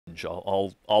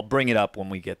I'll bring it up when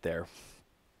we get there.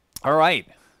 All right.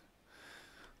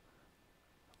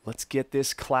 Let's get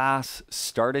this class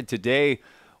started today.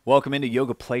 Welcome into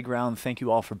Yoga Playground. Thank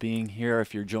you all for being here.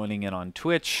 If you're joining in on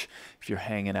Twitch, if you're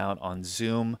hanging out on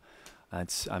Zoom,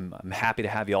 I'm happy to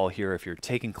have you all here. If you're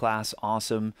taking class,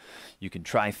 awesome. You can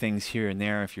try things here and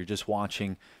there. If you're just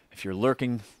watching, if you're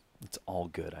lurking, it's all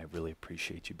good. I really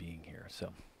appreciate you being here.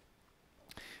 So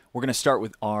we're going to start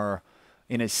with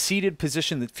in a seated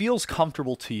position that feels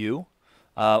comfortable to you.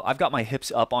 I've got my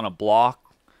hips up on a block.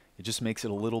 It just makes it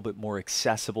a little bit more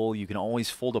accessible. You can always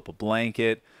fold up a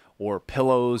blanket or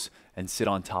pillows and sit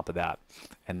on top of that,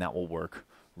 and that will work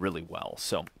really well.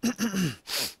 So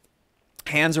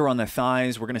hands are on the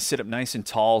thighs. We're going to sit up nice and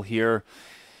tall here.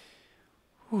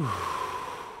 Whew.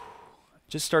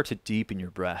 Just start to deepen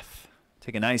your breath.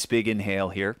 Take a nice big inhale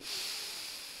here.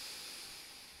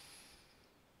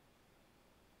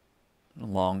 A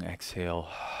long exhale.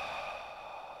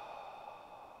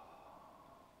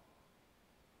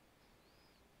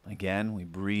 Again, we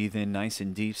breathe in nice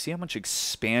and deep. See how much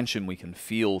expansion we can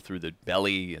feel through the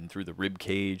belly and through the rib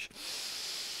cage.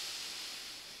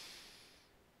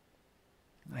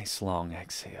 Nice long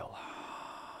exhale.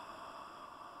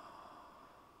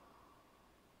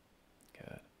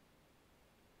 Good.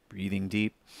 Breathing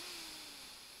deep.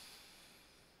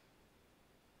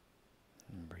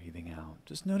 And breathing out.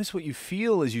 Just notice what you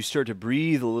feel as you start to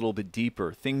breathe a little bit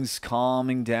deeper. Things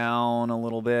calming down a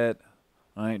little bit.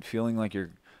 Right? Feeling like you're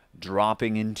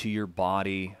dropping into your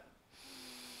body.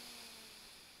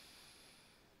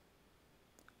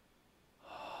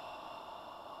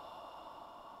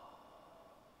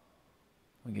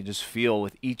 We can just feel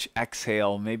with each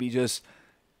exhale, maybe just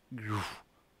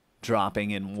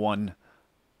dropping in one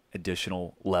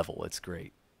additional level. It's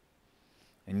great.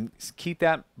 And keep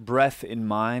that breath in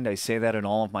mind. I say that in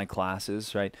all of my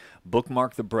classes, right?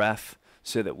 Bookmark the breath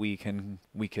so that we can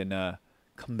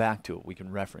come back to it. We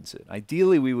can reference it.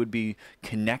 Ideally, we would be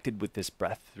connected with this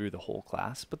breath through the whole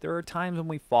class, but there are times when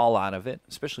we fall out of it,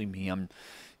 especially me. I'm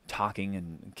talking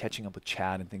and catching up with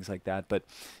Chad and things like that, but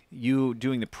you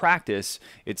doing the practice,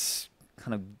 it's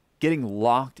kind of getting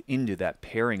locked into that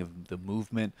pairing of the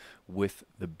movement with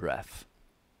the breath.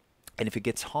 And if it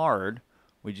gets hard,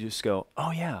 we just go,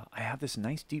 oh yeah, I have this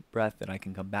nice deep breath that I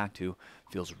can come back to.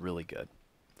 Feels really good.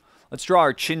 Let's draw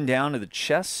our chin down to the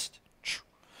chest.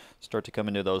 Start to come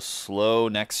into those slow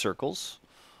neck circles.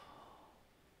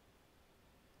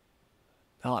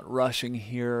 Not rushing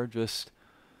here, just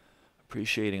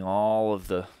appreciating all of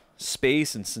the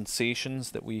space and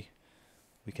sensations that we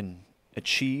can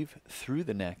achieve through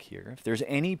the neck here. If there's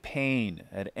any pain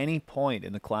at any point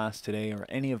in the class today or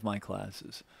any of my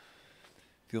classes,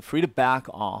 feel free to back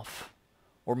off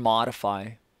or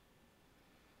modify.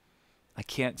 I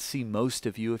can't see most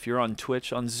of you if you're on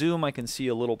Twitch. On Zoom, I can see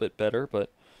a little bit better,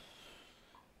 but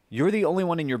you're the only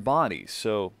one in your body,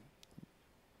 so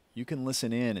you can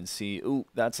listen in and see, ooh,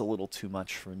 that's a little too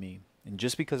much for me. And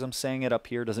just because I'm saying it up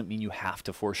here doesn't mean you have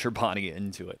to force your body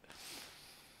into it.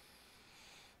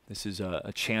 This is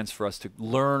a chance for us to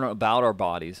learn about our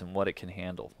bodies and what it can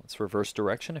handle. Let's reverse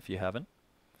direction if you haven't.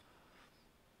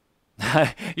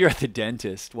 You're at the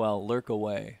dentist. Well, lurk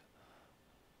away.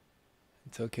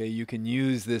 It's okay. You can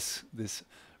use this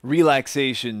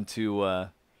relaxation to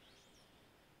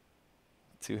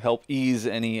help ease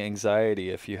any anxiety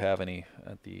if you have any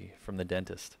from the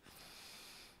dentist.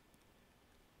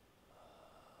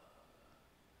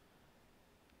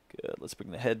 Good. Let's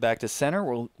bring the head back to center.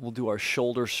 We'll do our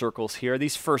shoulder circles here.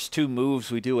 These first two moves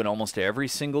we do in almost every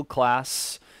single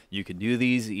class. You can do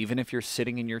these even if you're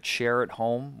sitting in your chair at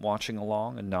home watching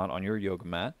along and not on your yoga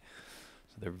mat.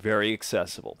 So they're very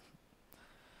accessible.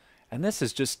 And this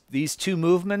is just these two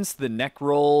movements, the neck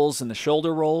rolls and the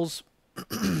shoulder rolls.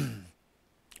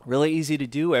 Really easy to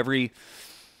do every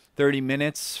 30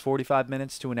 minutes, 45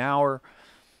 minutes to an hour.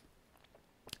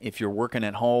 If you're working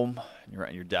at home, you're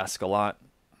at your desk a lot,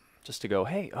 just to go,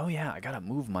 hey, oh yeah, I got to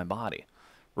move my body.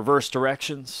 Reverse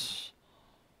directions.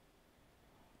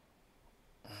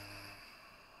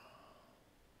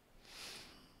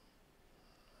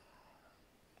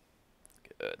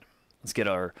 Good. Let's get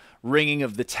our wringing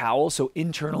of the towel. So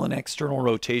internal and external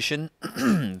rotation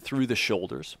through the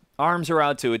shoulders. Arms are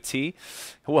out to a T.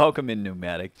 Welcome in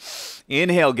pneumatic.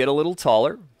 Inhale, get a little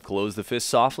taller. Close the fist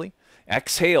softly.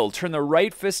 Exhale, turn the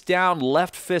right fist down,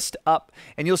 left fist up,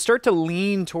 and you'll start to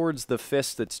lean towards the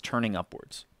fist that's turning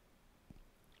upwards.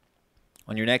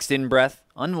 On your next in-breath,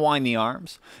 unwind the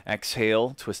arms.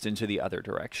 Exhale, twist into the other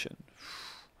direction.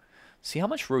 See how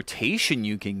much rotation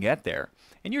you can get there.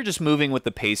 And you're just moving with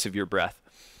the pace of your breath.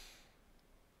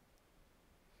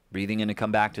 Breathing in to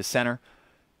come back to center.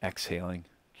 Exhaling.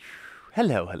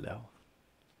 Hello, hello.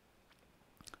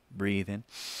 Breathe in.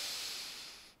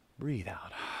 Breathe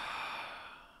out.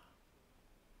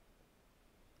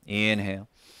 Inhale.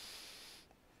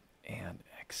 And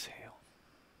exhale.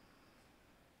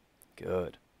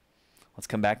 Good. Let's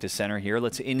come back to center here.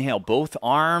 Let's inhale both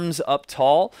arms up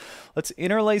tall. Let's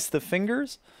interlace the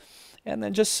fingers. And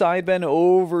then just side bend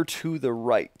over to the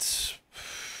right.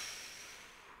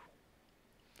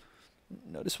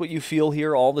 Notice what you feel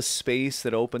here, all the space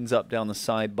that opens up down the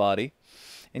side body.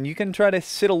 And you can try to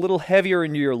sit a little heavier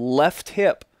into your left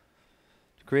hip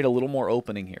to create a little more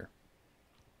opening here.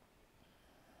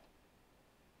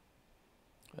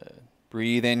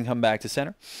 Breathe in, come back to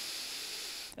center.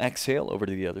 Exhale over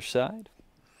to the other side.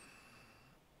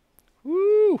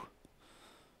 Woo!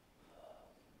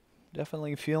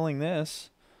 Definitely feeling this.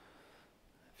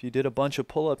 If you did a bunch of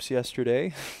pull-ups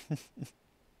yesterday.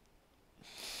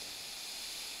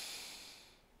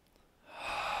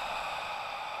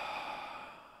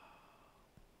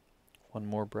 One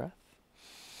more breath.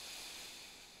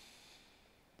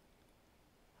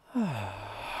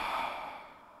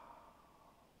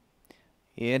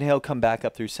 Inhale, come back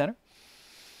up through center.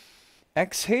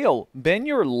 Exhale, bend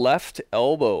your left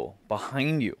elbow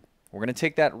behind you. We're going to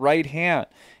take that right hand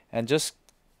and just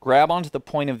grab onto the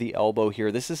point of the elbow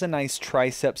here. This is a nice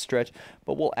tricep stretch,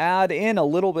 but we'll add in a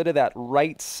little bit of that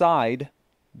right side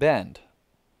bend.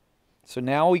 So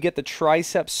now we get the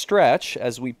tricep stretch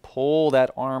as we pull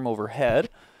that arm overhead.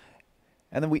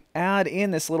 And then we add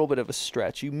in this little bit of a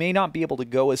stretch. You may not be able to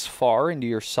go as far into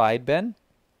your side bend,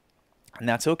 and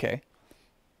that's okay.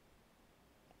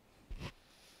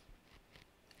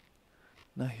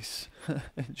 Nice.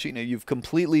 Gina, you've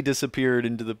completely disappeared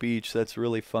into the beach. That's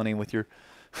really funny with your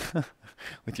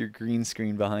with your green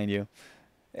screen behind you.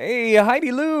 Hey,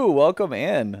 Heidi Lou, welcome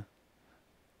in.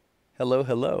 Hello,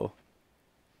 hello.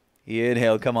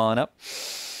 Inhale, come on up.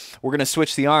 We're going to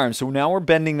switch the arms. So now we're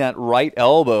bending that right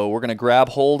elbow. We're going to grab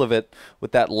hold of it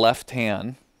with that left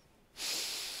hand.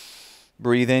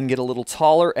 Breathe in, get a little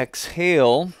taller.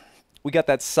 Exhale. We got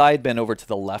that side bend over to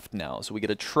the left now. So we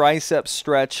get a tricep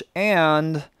stretch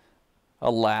and a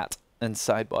lat and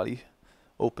side body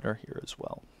opener here as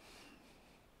well.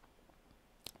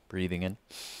 Breathing in.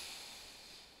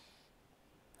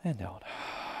 And out.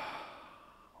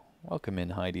 Welcome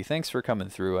in, Heidi. Thanks for coming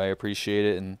through. I appreciate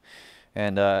it.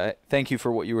 And thank you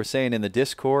for what you were saying in the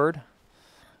Discord.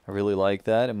 I really like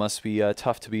that. It must be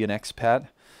tough to be an expat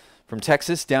from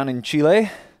Texas down in Chile.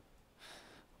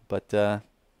 But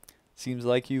seems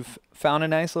like you've found a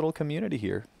nice little community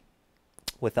here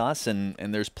with us. And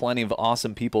there's plenty of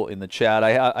awesome people in the chat.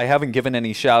 I haven't given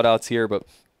any shout outs here, but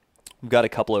we've got a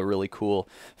couple of really cool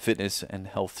fitness and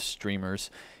health streamers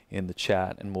in the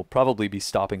chat, and we'll probably be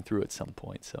stopping through at some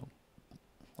point. So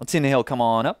let's inhale, come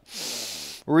on up.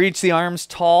 Reach the arms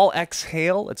tall,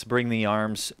 exhale. Let's bring the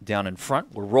arms down in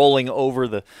front. We're rolling over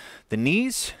the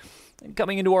knees and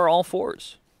coming into our all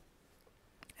fours.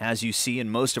 As you see in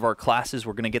most of our classes,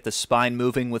 we're going to get the spine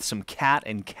moving with some cat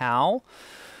and cow.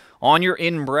 On your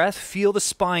in-breath, feel the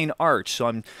spine arch. So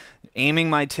I'm aiming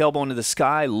my tailbone to the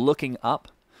sky, looking up,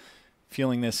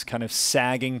 feeling this kind of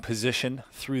sagging position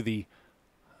through the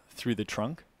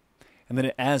trunk. And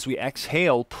then as we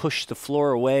exhale, push the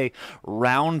floor away,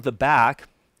 round the back,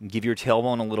 and give your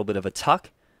tailbone a little bit of a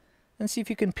tuck, and see if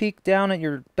you can peek down at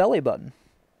your belly button.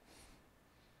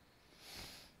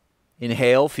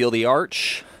 Inhale, feel the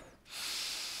arch.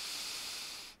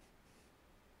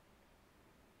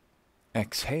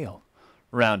 Exhale,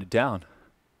 round it down.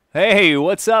 Hey,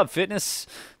 what's up, fitness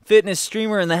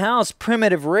streamer in the house?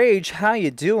 Primitive Rage, how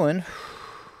you doing?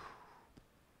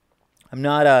 I'm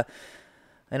not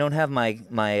I don't have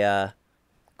my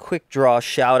quick draw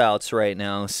shout outs right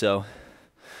now, so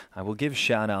I will give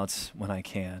shout outs when I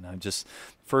can. I'm just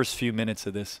first few minutes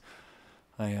of this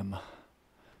I am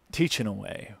teaching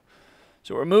away.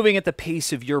 So we're moving at the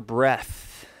pace of your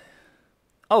breath.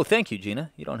 Oh, thank you,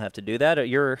 Gina. You don't have to do that.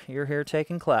 You're here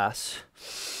taking class.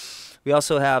 We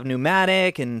also have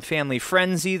Pneumatic and Family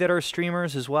Frenzy that are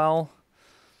streamers as well.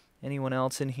 Anyone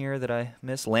else in here that I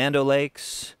missed? Lando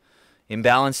Lakes.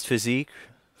 Imbalanced Physique.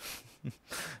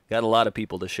 Got a lot of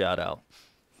people to shout out.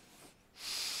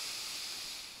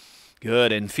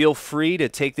 Good, and feel free to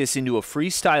take this into a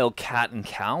freestyle cat and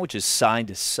cow, which is side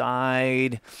to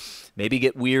side. Maybe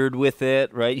get weird with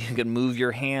it, right? You can move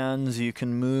your hands, you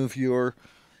can move your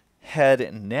head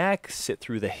and neck, sit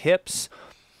through the hips.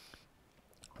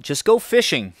 Just go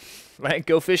fishing, right?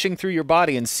 Go fishing through your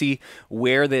body and see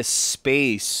where this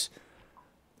space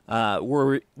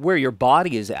where your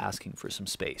body is asking for some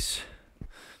space.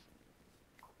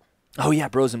 Oh yeah,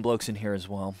 bros and blokes in here as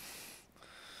well.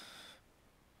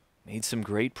 Made some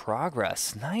great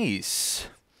progress. Nice.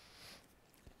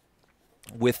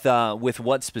 With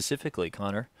what specifically,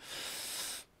 Connor?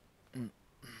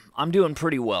 I'm doing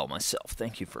pretty well myself.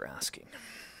 Thank you for asking.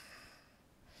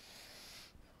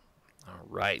 All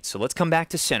right, so let's come back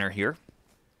to center here.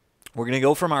 We're going to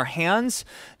go from our hands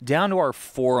down to our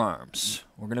forearms.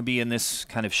 We're going to be in this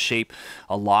kind of shape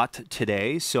a lot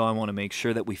today, so I want to make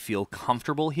sure that we feel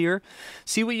comfortable here.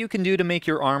 See what you can do to make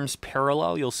your arms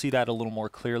parallel. You'll see that a little more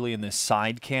clearly in this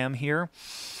side cam here.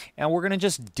 And we're going to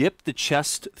just dip the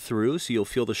chest through, so you'll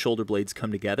feel the shoulder blades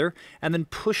come together, and then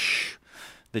push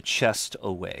the chest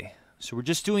away. So we're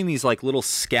just doing these like little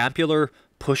scapular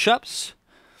push-ups.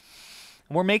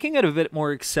 And we're making it a bit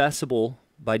more accessible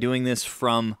by doing this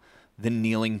from the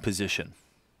kneeling position.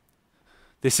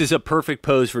 This is a perfect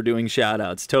pose for doing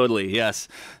shout-outs. Totally, yes.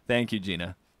 Thank you,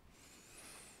 Gina.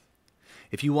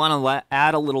 If you want to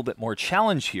add a little bit more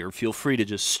challenge here, feel free to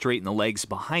just straighten the legs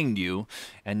behind you,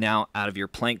 and now out of your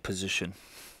plank position,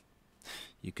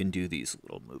 you can do these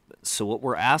little movements. So what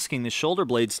we're asking the shoulder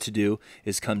blades to do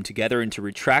is come together into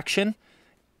retraction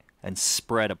and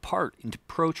spread apart into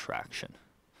protraction.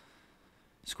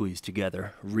 Squeeze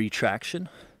together, retraction,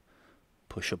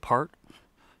 push apart,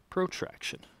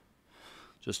 protraction.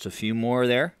 Just a few more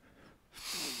there.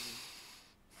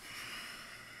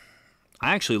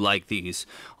 I actually like these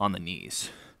on the knees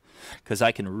because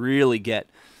I can really get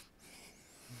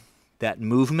that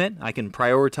movement. I can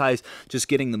prioritize just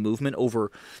getting the movement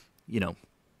over, you know,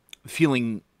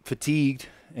 feeling fatigued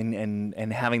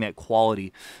and having that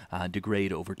quality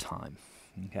degrade over time.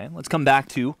 Okay, let's come back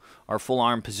to our full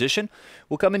arm position.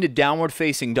 We'll come into downward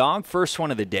facing dog, first one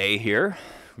of the day here.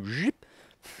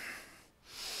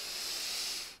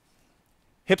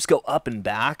 Hips go up and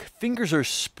back. Fingers are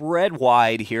spread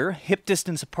wide here. Hip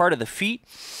distance apart of the feet.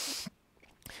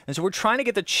 And so we're trying to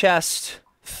get the chest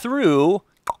through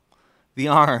the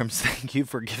arms. Thank you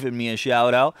for giving me a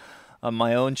shout out on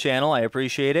my own channel. I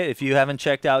appreciate it. If you haven't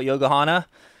checked out Yogahana,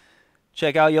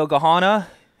 check out Yogahana.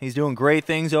 He's doing great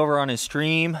things over on his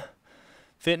stream.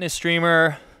 Fitness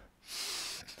streamer.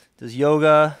 Does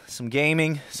yoga, some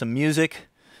gaming, some music.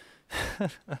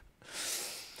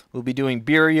 We'll be doing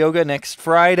beer yoga next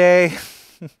Friday.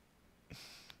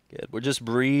 Good. We're just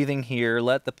breathing here.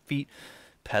 Let the feet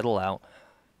pedal out.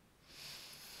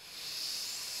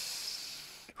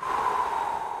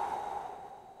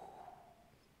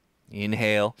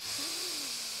 Inhale.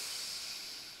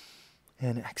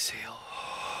 And exhale.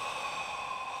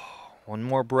 One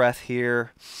more breath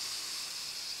here.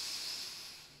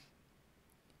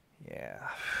 Yeah.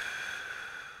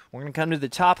 We're going to come to the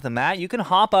top of the mat. You can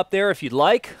hop up there if you'd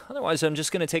like. Otherwise, I'm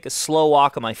just going to take a slow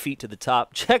walk on my feet to the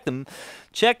top. Check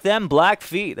them black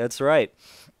feet. That's right.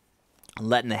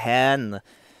 Letting the head and the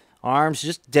arms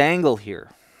just dangle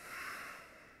here.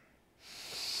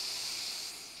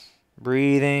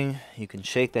 Breathing. You can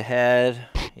shake the head.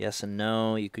 Yes and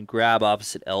no. You can grab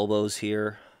opposite elbows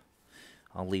here.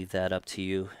 I'll leave that up to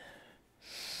you.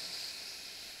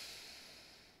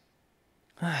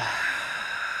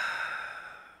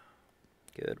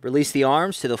 Good. Release the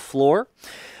arms to the floor.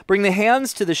 Bring the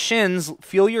hands to the shins.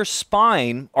 Feel your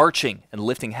spine arching and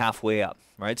lifting halfway up.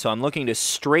 Right? So I'm looking to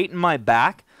straighten my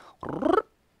back.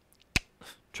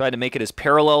 Try to make it as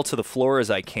parallel to the floor as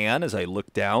I can as I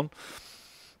look down.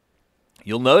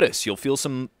 You'll notice, you'll feel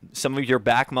some of your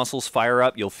back muscles fire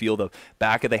up. You'll feel the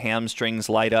back of the hamstrings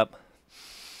light up.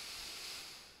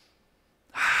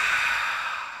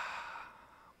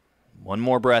 One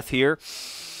more breath here.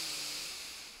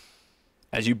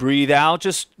 As you breathe out,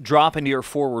 just drop into your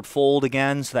forward fold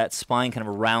again so that spine kind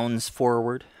of rounds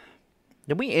forward.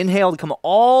 Then we inhale to come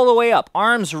all the way up.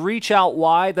 Arms reach out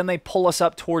wide, then they pull us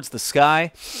up towards the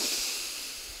sky.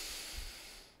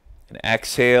 And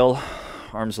exhale,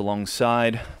 arms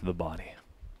alongside the body.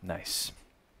 Nice.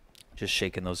 Just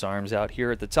shaking those arms out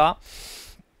here at the top.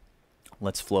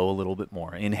 Let's flow a little bit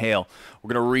more. Inhale.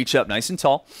 We're going to reach up nice and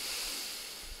tall.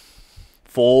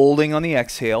 Folding on the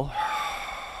exhale.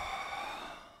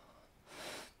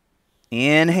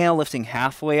 Inhale, lifting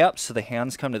halfway up so the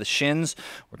hands come to the shins.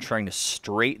 We're trying to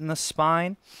straighten the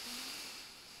spine.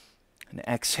 And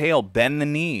exhale, bend the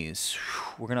knees.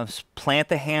 We're going to plant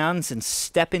the hands and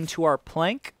step into our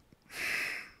plank.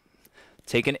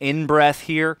 Take an in-breath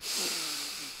here.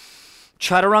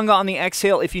 Chaturanga on the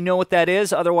exhale, if you know what that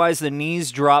is. Otherwise, the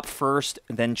knees drop first,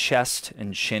 then chest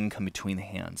and chin come between the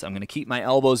hands. I'm going to keep my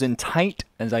elbows in tight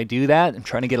as I do that. I'm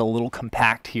trying to get a little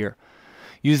compact here.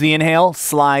 Use the inhale,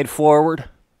 slide forward,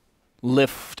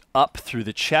 lift up through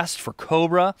the chest for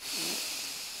cobra.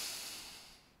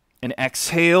 And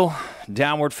exhale,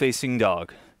 downward facing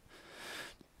dog.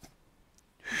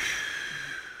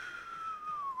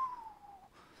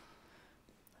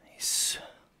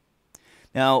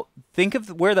 Now, think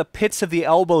of where the pits of the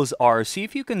elbows are. See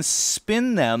if you can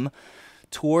spin them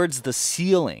towards the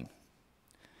ceiling.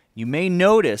 You may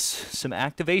notice some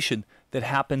activation that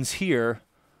happens here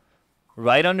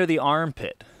right under the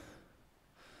armpit.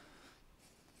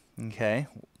 Okay,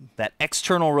 that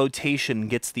external rotation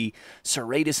gets the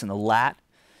serratus and the lat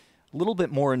a little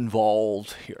bit more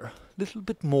involved here. A little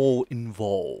bit more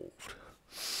involved.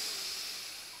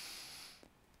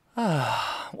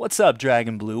 What's up,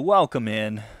 Dragon Blue? Welcome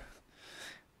in.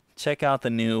 Check out the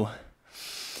new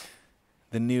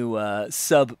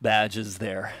sub badges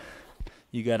there.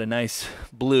 You got a nice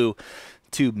blue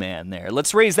tube man there.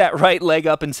 Let's raise that right leg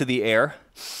up into the air.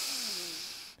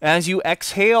 As you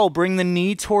exhale, bring the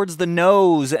knee towards the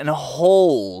nose and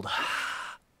hold.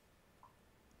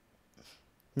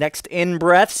 Next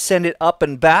in-breath, send it up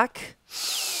and back.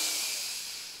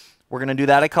 We're going to do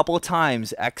that a couple of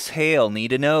times. Exhale, knee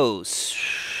to nose.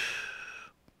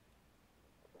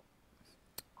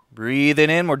 Breathing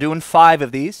in. We're doing 5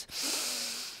 of these.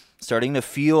 Starting to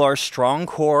feel our strong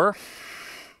core.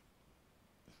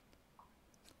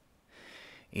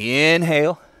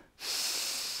 Inhale.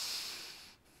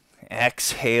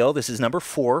 Exhale. This is number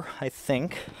 4, I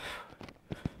think.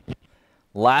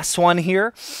 Last one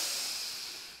here.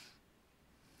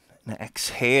 And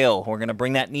exhale. We're going to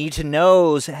bring that knee to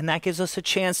nose, and that gives us a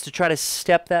chance to try to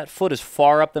step that foot as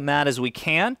far up the mat as we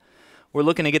can. We're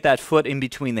looking to get that foot in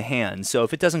between the hands. So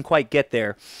if it doesn't quite get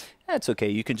there, that's okay.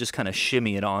 You can just kind of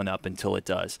shimmy it on up until it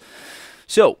does.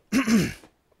 So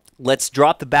let's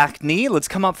drop the back knee. Let's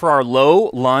come up for our low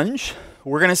lunge.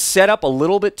 We're going to set up a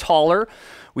little bit taller.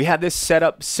 We had this set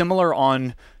up similar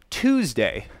on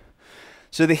Tuesday.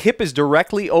 So the hip is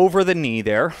directly over the knee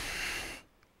there.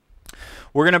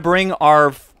 We're going to bring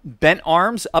our bent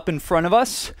arms up in front of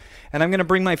us, and I'm going to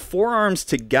bring my forearms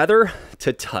together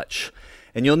to touch.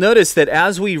 And you'll notice that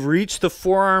as we reach the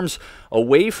forearms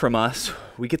away from us,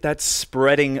 we get that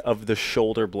spreading of the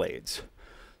shoulder blades.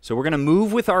 So we're going to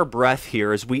move with our breath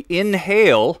here. As we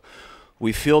inhale,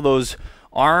 we feel those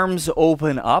arms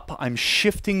open up. I'm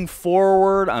shifting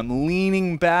forward. I'm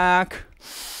leaning back.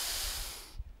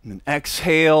 And then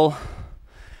exhale.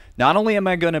 Not only am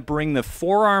I going to bring the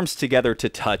forearms together to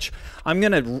touch, I'm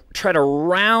going to try to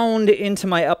round into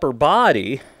my upper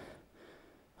body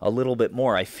a little bit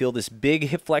more. I feel this big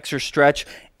hip flexor stretch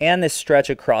and this stretch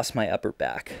across my upper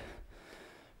back.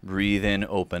 Breathe in,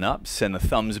 open up, send the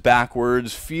thumbs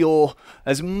backwards, feel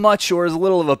as much or as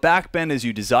little of a back bend as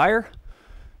you desire,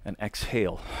 and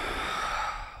exhale.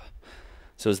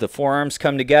 So as the forearms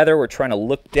come together, we're trying to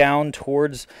look down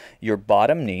towards your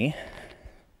bottom knee.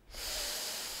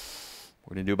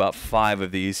 We're going to do about 5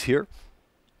 of these here.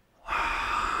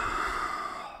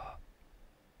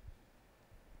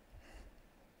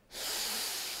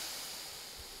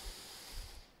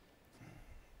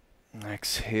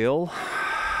 Exhale.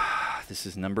 This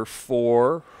is number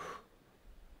 4.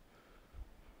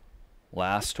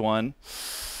 Last one.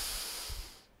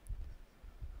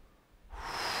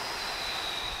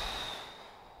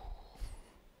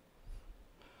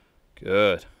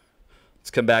 Good.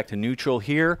 Let's come back to neutral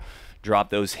here.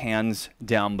 Drop those hands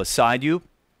down beside you.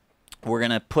 We're going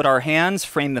to put our hands,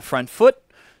 frame the front foot,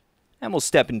 and we'll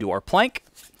step into our plank.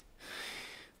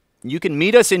 You can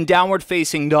meet us in downward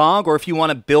facing dog, or if you want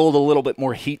to build a little bit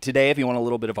more heat today, if you want a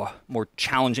little bit of a more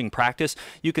challenging practice,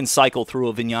 you can cycle through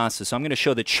a vinyasa. So I'm going to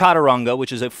show the chaturanga,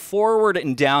 which is a forward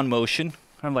and down motion,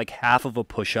 kind of like half of a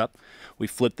push-up. We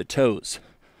flip the toes.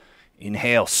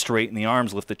 Inhale, straighten the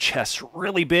arms, lift the chest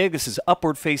really big. This is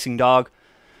upward facing dog.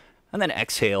 And then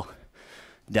exhale,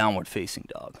 downward facing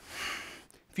dog.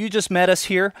 If you just met us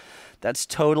here, that's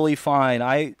totally fine.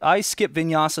 I skip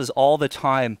vinyasas all the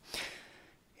time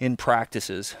in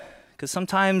practices because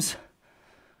sometimes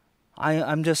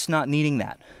I'm just not needing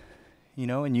that, you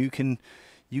know, and you can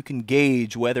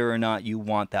gauge whether or not you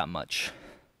want that much.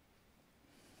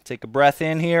 Take a breath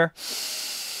in here.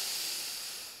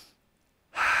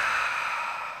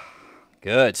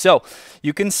 Good. So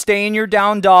you can stay in your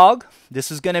down dog.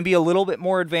 This is going to be a little bit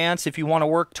more advanced. If you want to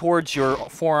work towards your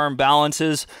forearm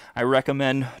balances, I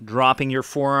recommend dropping your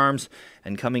forearms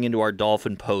and coming into our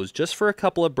dolphin pose just for a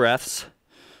couple of breaths.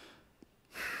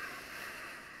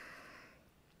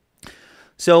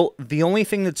 So the only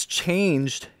thing that's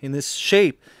changed in this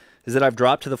shape is that I've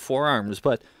dropped to the forearms,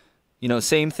 but you know,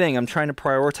 same thing. I'm trying to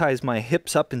prioritize my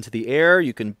hips up into the air.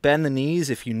 You can bend the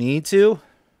knees if you need to.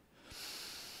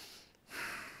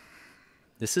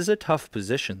 This is a tough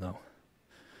position though.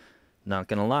 Not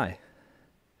gonna lie.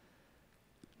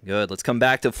 Good. Let's come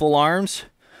back to full arms.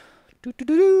 We're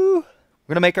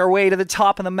gonna make our way to the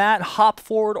top of the mat, hop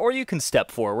forward, or you can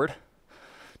step forward.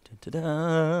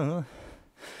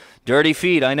 Dirty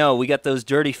feet, I know. We got those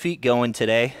dirty feet going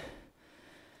today.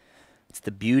 It's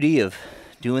the beauty of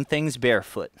doing things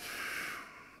barefoot.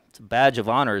 It's a badge of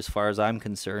honor as far as I'm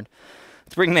concerned.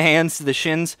 Let's bring the hands to the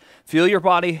shins. Feel your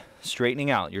body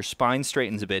straightening out. Your spine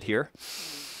straightens a bit here.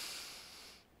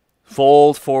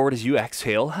 Fold forward as you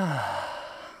exhale.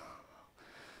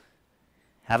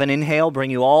 Have an inhale, bring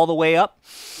you all the way up.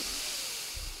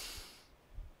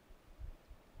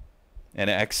 And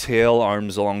exhale,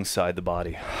 arms alongside the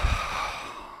body.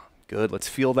 Good. Let's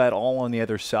feel that all on the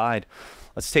other side.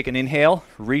 Let's take an inhale,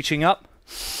 reaching up.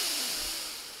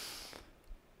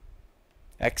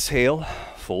 Exhale,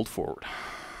 fold forward.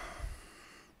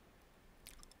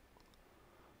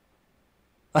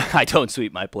 I don't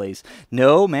sweep my place.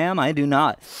 No, ma'am, I do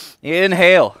not.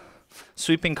 Inhale.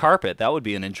 Sweeping carpet. That would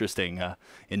be an interesting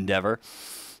endeavor.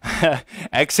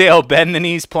 Exhale, bend the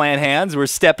knees, plant hands. We're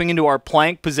stepping into our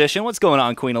plank position. What's going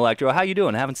on, Queen Electro? How you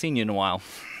doing? I haven't seen you in a while.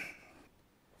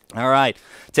 All right.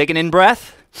 Take an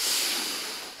in-breath.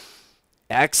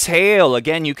 Exhale.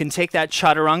 Again, you can take that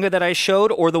chaturanga that I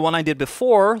showed or the one I did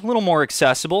before. A little more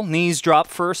accessible. Knees drop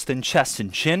first, then chest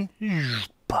and chin.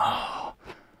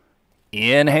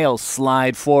 Inhale,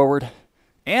 slide forward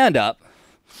and up.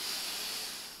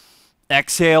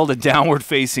 Exhale to downward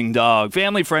facing dog.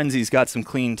 Family Frenzy's got some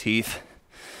clean teeth.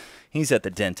 He's at the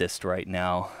dentist right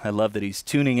now. I love that he's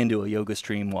tuning into a yoga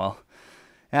stream while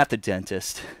at the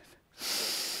dentist.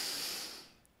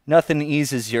 Nothing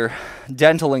eases your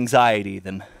dental anxiety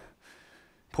than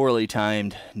poorly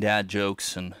timed dad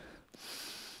jokes and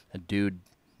a dude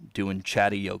doing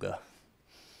chatty yoga.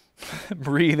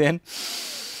 Breathe in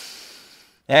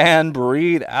and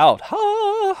breathe out.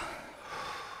 Ah.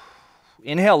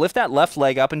 Inhale, lift that left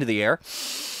leg up into the air.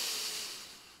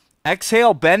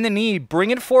 Exhale, bend the knee,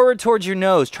 bring it forward towards your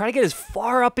nose. Try to get as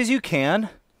far up as you can.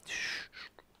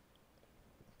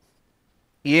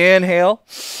 Inhale.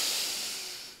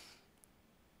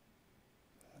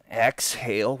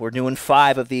 Exhale. We're doing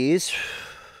 5 of these.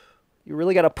 You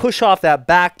really got to push off that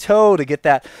back toe to get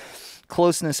that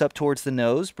closeness up towards the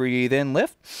nose. Breathe in,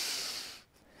 lift.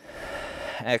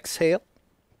 Exhale.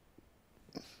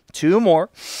 2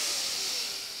 more.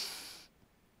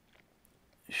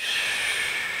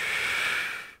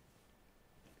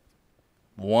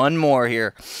 One more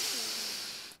here.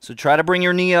 So try to bring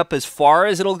your knee up as far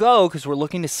as it'll go because we're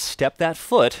looking to step that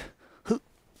foot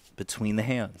between the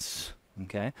hands.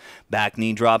 Okay? Back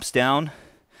knee drops down.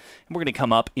 And we're going to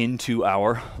come up into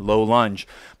our low lunge.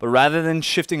 But rather than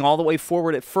shifting all the way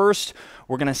forward at first,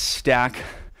 we're going to stack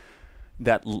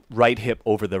that right hip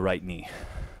over the right knee.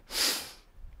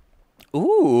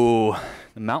 Ooh,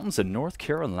 the mountains of North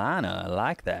Carolina. I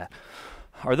like that.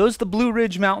 Are those the Blue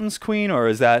Ridge Mountains, Queen, or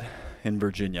is that in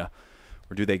Virginia?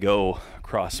 Or do they go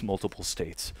across multiple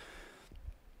states?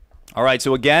 All right,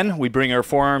 so again, we bring our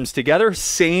forearms together.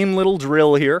 Same little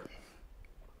drill here.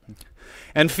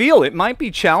 And feel it might be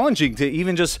challenging to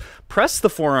even just press the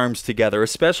forearms together,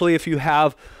 especially if you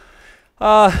have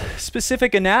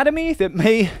specific anatomy that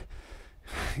may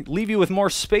leave you with more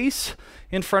space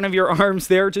in front of your arms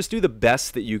there. Just do the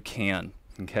best that you can,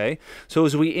 okay? So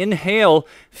as we inhale,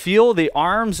 feel the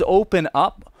arms open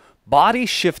up, body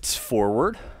shifts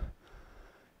forward.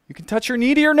 You can touch your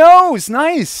knee to your nose,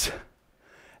 nice.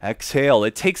 Exhale,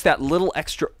 it takes that little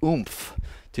extra oomph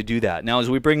to do that. Now as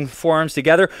we bring forearms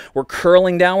together, we're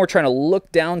curling down, we're trying to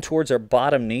look down towards our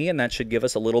bottom knee, and that should give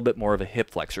us a little bit more of a hip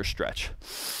flexor stretch.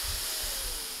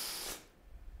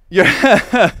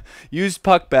 Yeah, use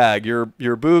puck bag.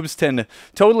 Your boobs tend to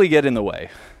totally get in the way.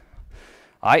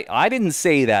 I didn't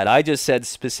say that. I just said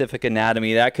specific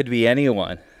anatomy. That could be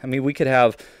anyone. I mean, we could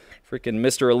have freaking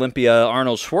Mr. Olympia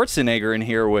Arnold Schwarzenegger in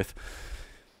here with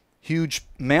huge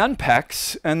man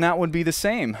pecs, and that would be the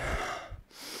same.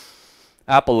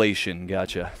 Appellation,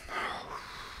 gotcha.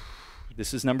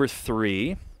 This is number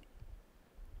 3.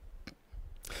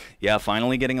 Yeah,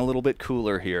 finally getting a little bit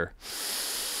cooler here.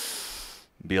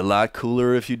 Be a lot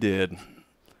cooler if you did.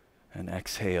 And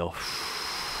exhale.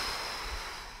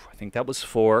 I think that was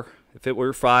 4. If it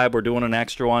were 5, we're doing an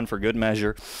extra one for good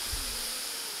measure.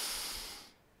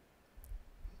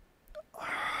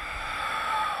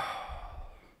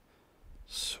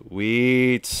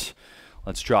 Sweet.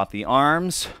 Let's drop the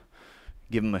arms.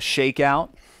 Give them a shake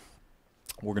out.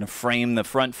 We're going to frame the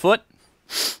front foot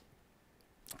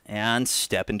and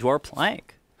step into our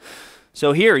plank.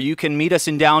 So here, you can meet us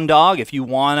in down dog if you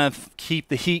want to keep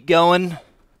the heat going.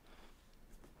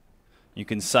 You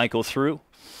can cycle through.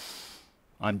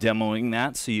 I'm demoing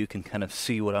that so you can kind of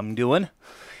see what I'm doing.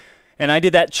 And I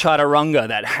did that chaturanga,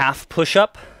 that half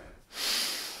push-up.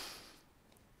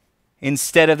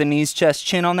 instead of the knees, chest,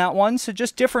 chin on that one. So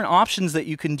just different options that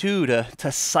you can do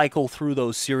to cycle through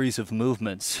those series of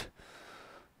movements.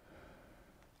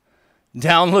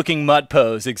 Down looking mutt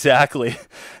pose, exactly.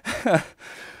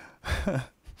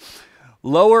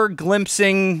 Lower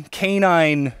glimpsing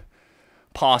canine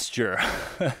posture.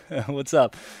 What's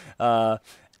up?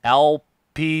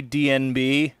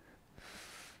 LPDNB.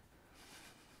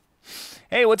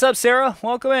 Hey, what's up, Sarah?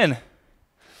 Welcome in.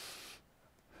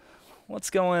 What's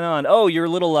going on? Oh, your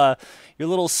little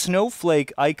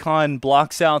snowflake icon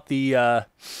blocks out the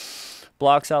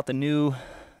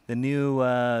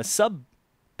new sub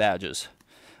badges,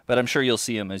 but I'm sure you'll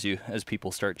see them as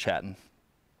people start chatting.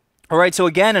 All right, so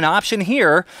again, an option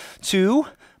here to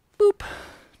boop,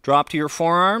 drop to your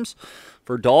forearms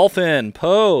for dolphin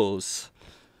pose.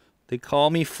 They call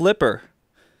me Flipper,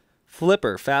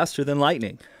 faster than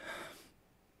lightning.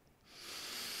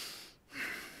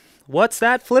 What's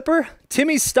that, Flipper?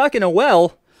 Timmy's stuck in a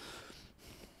well.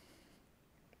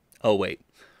 Oh, wait.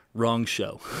 Wrong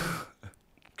show.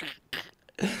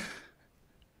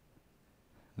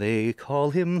 They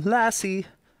call him Lassie,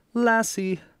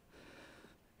 Lassie.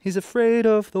 He's afraid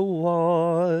of the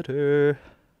water.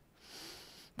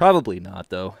 Probably not,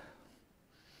 though.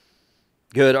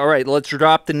 Good. All right, let's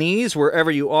drop the knees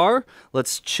wherever you are.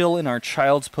 Let's chill in our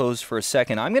child's pose for a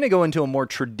second. I'm going to go into a more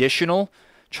traditional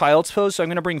child's pose. So I'm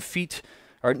going to bring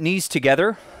knees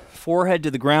together, forehead to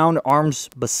the ground, arms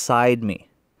beside me.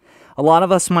 A lot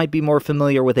of us might be more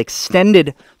familiar with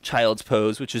extended child's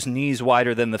pose, which is knees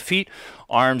wider than the feet,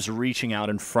 arms reaching out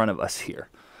in front of us here.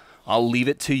 I'll leave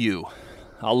it to you.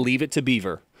 I'll leave it to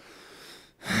Beaver.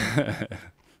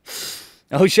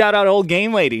 Oh, shout out old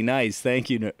game lady. Nice. Thank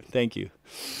you. Thank you.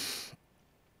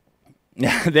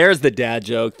 There's the dad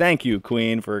joke. Thank you,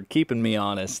 Queen, for keeping me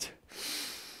honest.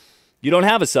 You don't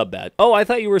have a sub badge. Oh, I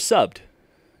thought you were subbed.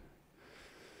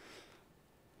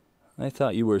 I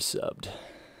thought you were subbed.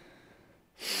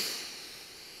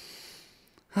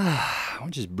 I'll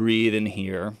just breathe in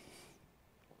here.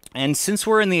 And since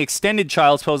we're in the extended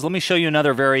child's pose, let me show you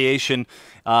another variation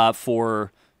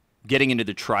for getting into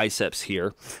the triceps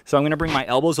here. So I'm going to bring my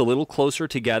elbows a little closer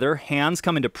together. Hands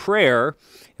come into prayer.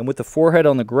 And with the forehead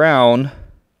on the ground,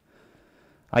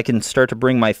 I can start to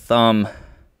bring my thumb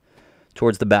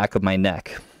towards the back of my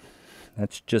neck.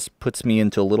 That just puts me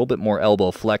into a little bit more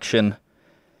elbow flexion,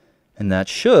 and that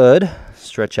should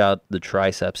stretch out the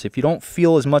triceps. If you don't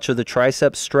feel as much of the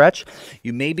tricep stretch,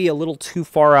 you may be a little too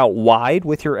far out wide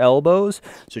with your elbows,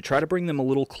 so try to bring them a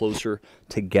little closer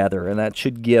together, and that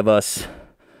should give us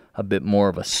a bit more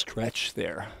of a stretch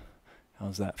there.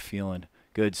 How's that feeling?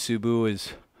 Good.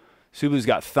 Subu's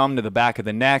got thumb to the back of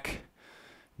the neck.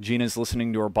 Gina's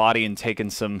listening to her body and taking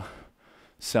some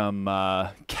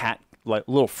cat, like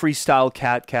little freestyle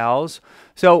cat cows.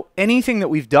 So anything that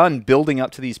we've done building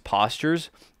up to these postures,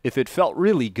 if it felt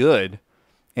really good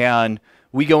and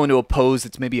we go into a pose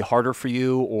that's maybe harder for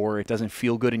you or it doesn't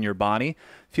feel good in your body,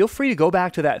 feel free to go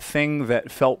back to that thing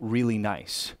that felt really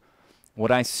nice.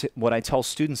 What I tell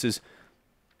students is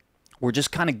we're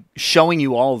just kind of showing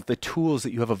you all of the tools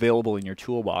that you have available in your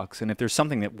toolbox. And if there's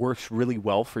something that works really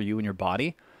well for you and your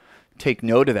body, take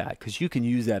note of that, because you can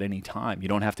use that anytime. You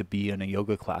don't have to be in a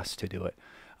yoga class to do it.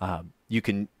 You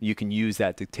can use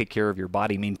that to take care of your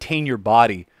body, maintain your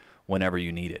body whenever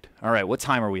you need it. All right, what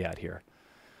time are we at here?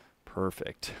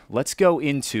 Perfect. Let's go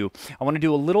into, I want to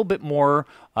do a little bit more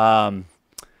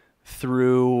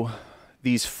through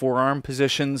these forearm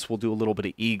positions. We'll do a little bit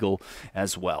of eagle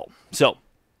as well. So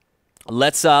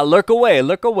let's lurk away,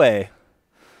 lurk away.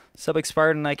 Sub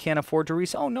expired and I can't afford to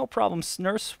resell. Oh, no problem,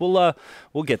 nurse. We'll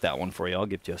get that one for you. I'll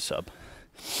give you a sub.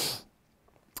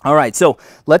 All right, so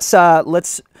let's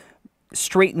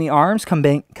straighten the arms,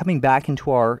 coming back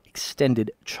into our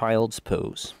extended child's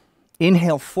pose.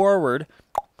 Inhale forward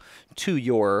to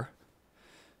your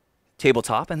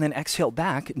tabletop, and then exhale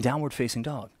back, downward facing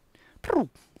dog.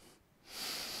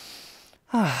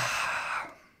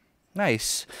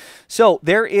 Nice. So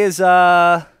there is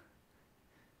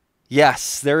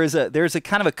yes, there's a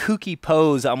kind of a kooky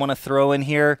pose I want to throw in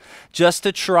here just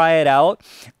to try it out.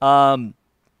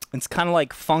 It's kind of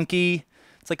like funky.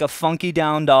 It's like a funky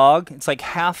down dog. It's like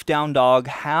half down dog,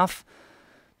 half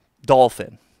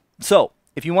dolphin. So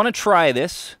if you want to try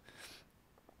this,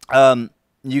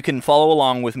 you can follow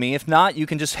along with me. If not, you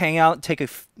can just hang out, take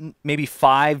maybe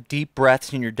 5 deep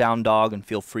breaths in your down dog, and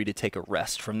feel free to take a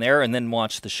rest from there, and then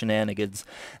watch the shenanigans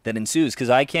that ensues,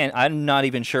 because I'm not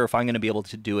even sure if I'm going to be able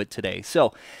to do it today.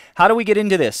 So how do we get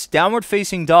into this? Downward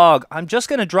facing dog. I'm just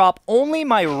going to drop only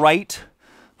my right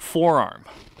forearm,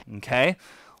 okay?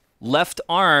 Left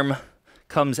arm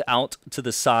comes out to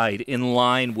the side in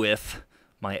line with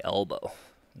my elbow.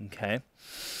 Okay.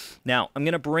 Now, I'm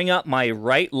going to bring up my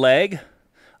right leg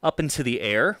up into the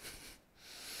air.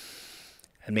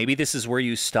 And maybe this is where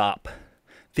you stop.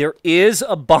 There is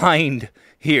a bind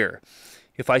here.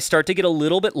 If I start to get a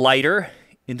little bit lighter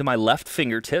into my left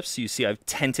fingertips, you see I've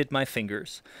tented my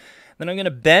fingers. Then I'm going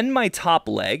to bend my top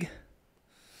leg.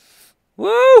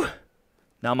 Woo!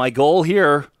 Now my goal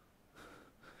here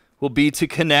will be to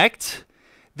connect.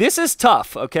 This is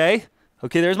tough, okay?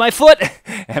 Okay, there's my foot,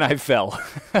 and I fell.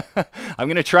 I'm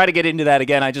going to try to get into that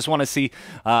again. I just want to see.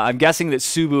 I'm guessing that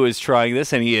Subu is trying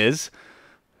this, and he is.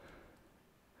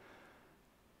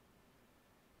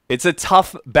 It's a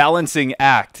tough balancing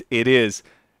act. It is.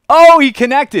 Oh, he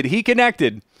connected. He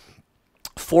connected.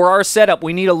 For our setup,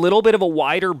 we need a little bit of a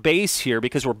wider base here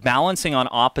because we're balancing on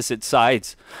opposite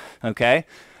sides, okay?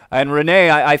 And Renee,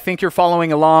 I think you're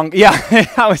following along. Yeah,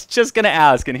 I was just going to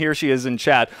ask, and here she is in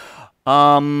chat.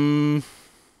 What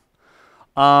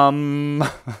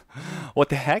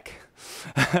the heck?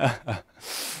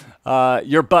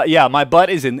 Your butt, yeah, my butt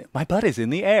is in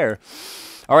the air.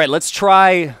 All right, let's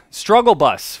try struggle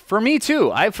bus. For me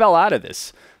too, I fell out of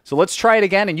this. So let's try it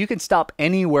again, and you can stop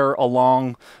anywhere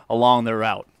along the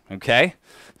route, okay?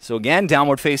 So again,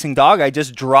 downward facing dog. I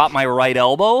just drop my right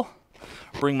elbow,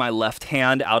 bring my left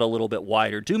hand out a little bit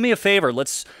wider. Do me a favor,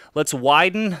 let's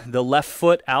widen the left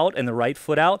foot out and the right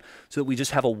foot out so that we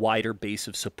just have a wider base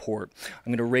of support.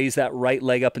 I'm gonna raise that right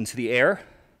leg up into the air,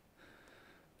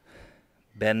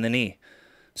 bend the knee.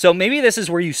 So maybe this is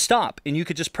where you stop, and you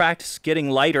could just practice getting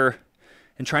lighter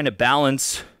and trying to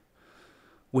balance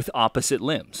with opposite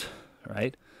limbs,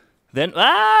 right? Then,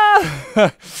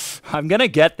 I'm going to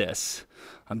get this.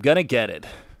 I'm going to get it.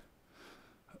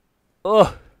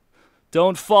 Oh,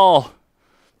 don't fall.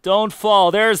 Don't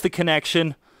fall. There's the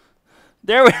connection.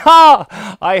 There we go.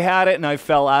 I had it and I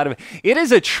fell out of it. It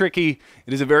is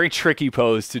a very tricky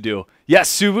pose to do. Yes,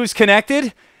 Subu's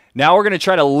connected. Now we're going to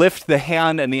try to lift the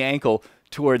hand and the ankle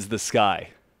towards the sky.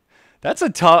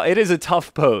 It is a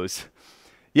tough pose.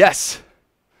 Yes.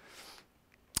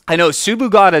 I know Subu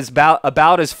got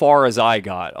about as far as I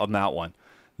got on that one.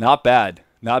 Not bad.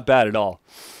 Not bad at all.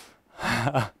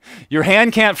 Your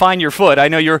hand can't find your foot. I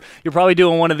know you're probably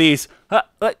doing one of these.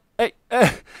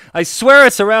 I swear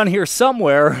it's around here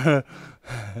somewhere.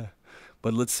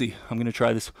 But let's see. I'm going to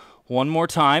try this one more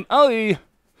time. Oh, and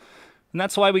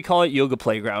that's why we call it Yoga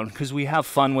Playground, because we have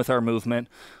fun with our movement.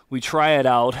 We try it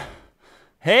out.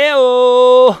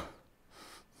 Hey-oh!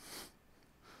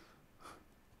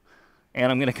 And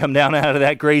I'm going to come down out of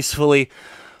that gracefully.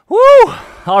 Woo!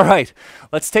 All right.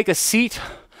 Let's take a seat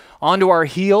onto our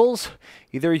heels.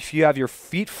 Either if you have your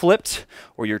feet flipped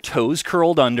or your toes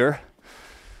curled under.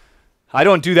 I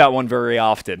don't do that one very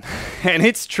often. And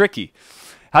it's tricky.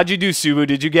 How'd you do, Subu?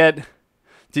 Did you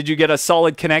get a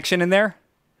solid connection in there?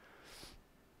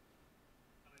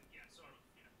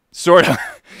 Sort of.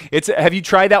 Have you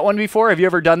tried that one before? Have you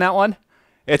ever done that one?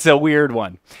 It's a weird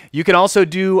one. You can also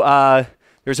do,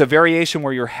 there's a variation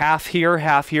where you're half here,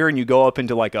 and you go up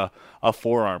into like a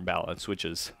forearm balance, which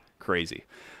is crazy.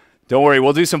 Don't worry,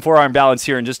 we'll do some forearm balance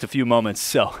here in just a few moments.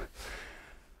 So,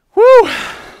 whoo!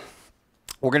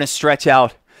 We're going to stretch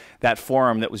out that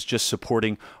forearm that was just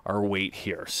supporting our weight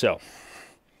here. So,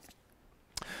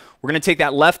 we're going to take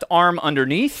that left arm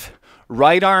underneath,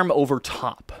 right arm over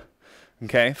top.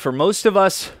 Okay, for most of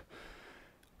us,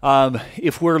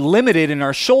 if we're limited in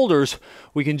our shoulders,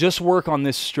 we can just work on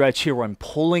this stretch here where I'm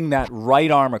pulling that right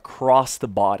arm across the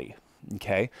body.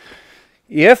 Okay,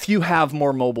 if you have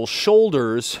more mobile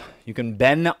shoulders, you can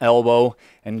bend the elbow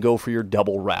and go for your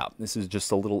double wrap. This is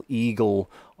just a little eagle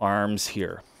arms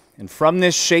here. And from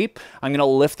this shape, I'm going to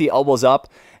lift the elbows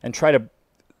up and try to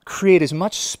create as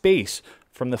much space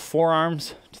from the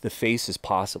forearms to the face as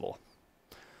possible.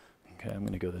 Okay, I'm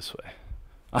going to go this way.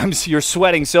 You're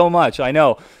sweating so much, I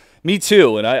know. Me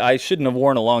too, and I shouldn't have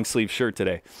worn a long sleeve shirt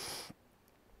today.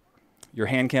 Your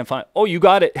hand can't find... Oh, you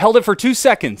got it. Held it for 2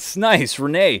 seconds. Nice,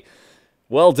 Renee.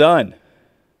 Well done.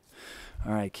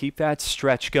 All right, keep that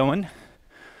stretch going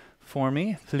for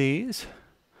me, please.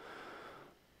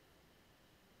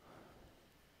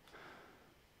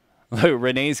 Look,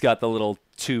 Renee's got the little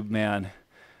tube man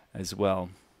as well.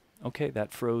 Okay,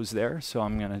 that froze there, so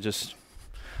I'm going to just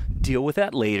deal with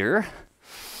that later.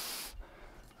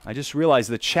 I just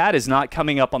realized the chat is not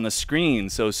coming up on the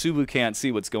screen, so Subu can't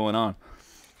see what's going on.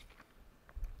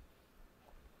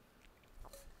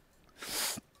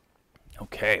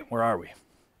 Okay, where are we?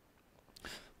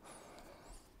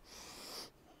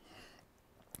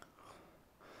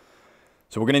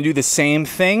 So we're going to do the same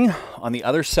thing on the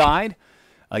other side.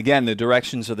 Again, the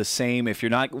directions are the same. If you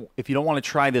don't want to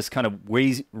try this kind of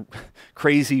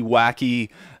crazy, wacky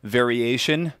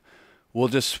variation, we'll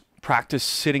just practice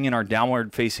sitting in our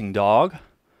downward facing dog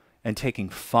and taking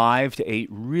 5 to 8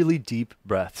 really deep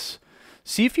breaths.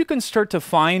 See if you can start to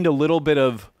find a little bit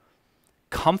of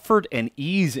comfort and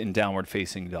ease in downward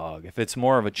facing dog if it's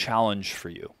more of a challenge for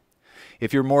you.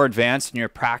 If you're more advanced in your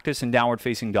practice and downward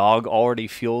facing dog already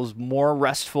feels more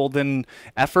restful than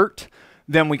effort,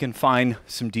 then we can find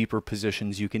some deeper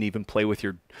positions. You can even play with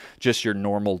just your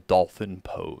normal dolphin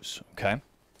pose, okay?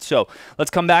 So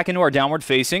let's come back into our downward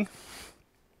facing.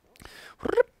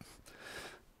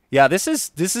 Yeah, this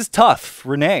is tough,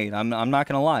 Renee. I'm not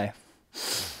gonna lie.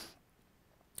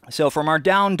 So from our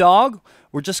down dog,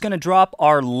 we're just gonna drop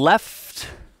our left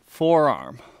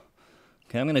forearm.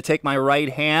 Okay, I'm gonna take my right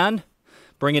hand,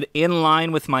 bring it in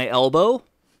line with my elbow,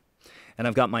 and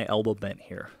I've got my elbow bent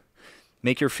here.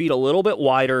 Make your feet a little bit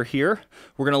wider here.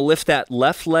 We're going to lift that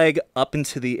left leg up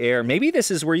into the air. Maybe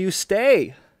this is where you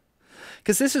stay,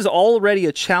 because this is already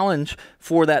a challenge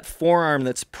for that forearm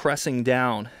that's pressing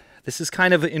down. This is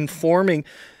kind of informing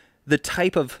the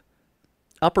type of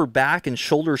upper back and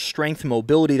shoulder strength and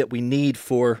mobility that we need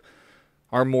for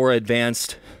our more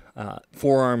advanced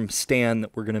forearm stand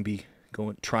that we're going to be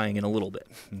trying in a little bit.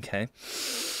 Okay.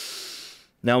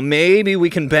 Now maybe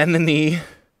we can bend the knee.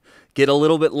 Get a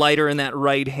little bit lighter in that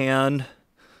right hand.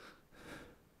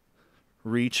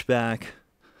 Reach back.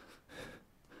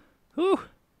 Whew.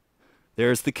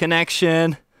 There's the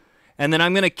connection. And then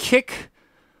I'm going to kick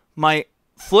my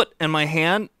foot and my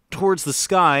hand towards the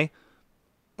sky.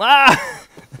 Ah!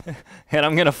 And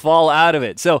I'm going to fall out of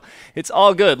it. So it's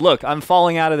all good. Look, I'm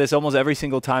falling out of this almost every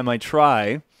single time I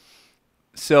try.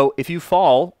 So if you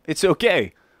fall, it's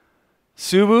okay.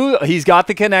 Subu, he's got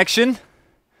the connection.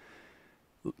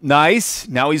 Nice.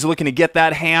 Now he's looking to get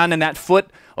that hand and that foot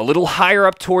a little higher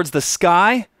up towards the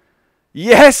sky.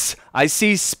 Yes, I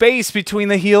see space between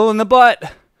the heel and the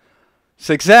butt.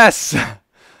 Success.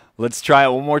 Let's try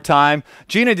it one more time.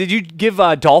 Gina, did you give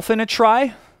Dolphin a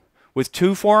try with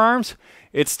 2 forearms?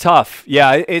 It's tough.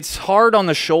 Yeah, it's hard on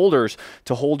the shoulders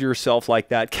to hold yourself like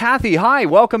that. Kathy, hi,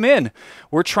 welcome in.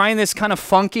 We're trying this kind of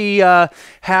funky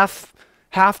half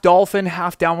dolphin,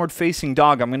 half downward facing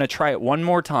dog. I'm going to try it one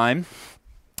more time.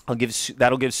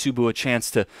 That'll give Subu a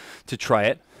chance to try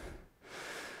it.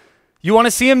 You want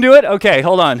to see him do it? Okay,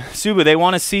 hold on. Subu, they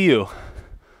want to see you.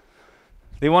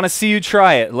 They want to see you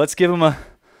try it. Let's give him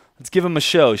a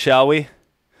show, shall we?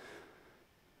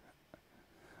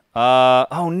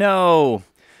 Oh no.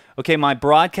 Okay, my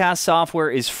broadcast software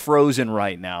is frozen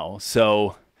right now,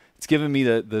 so it's giving me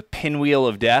the pinwheel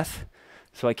of death.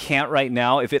 So I can't right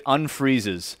now. If it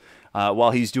unfreezes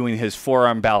while he's doing his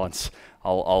forearm balance,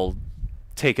 I'll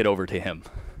take it over to him.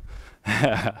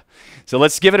 So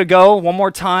let's give it a go one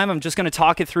more time. I'm just going to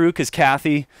talk it through because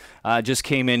Kathy just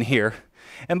came in here.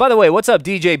 And by the way, what's up,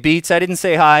 DJ Beats? I didn't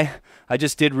say hi. I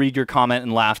just did read your comment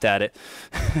and laughed at it.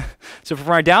 So from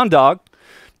our down dog,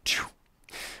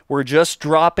 we're just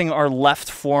dropping our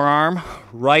left forearm.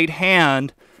 Right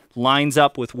hand lines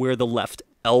up with where the left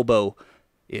elbow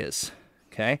is.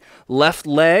 Okay. Left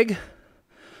leg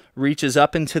reaches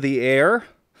up into the air.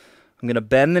 I'm going to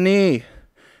bend the knee.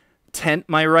 Tent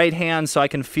my right hand so I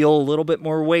can feel a little bit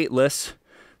more weightless.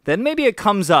 Then maybe it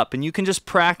comes up, and you can just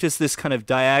practice this kind of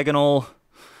diagonal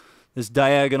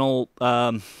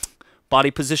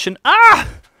body position. Ah!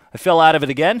 I fell out of it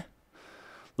again.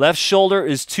 Left shoulder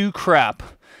is too crap.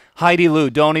 Heidi Lou,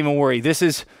 don't even worry. This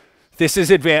is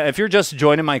advanced. If you're just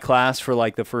joining my class for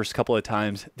like the first couple of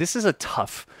times, this is a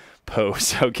tough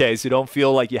pose, okay? So don't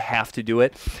feel like you have to do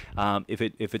it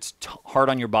if it's hard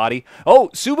on your body. Oh,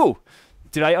 Subu!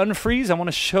 Did I unfreeze? I want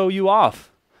to show you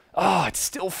off. Oh, it's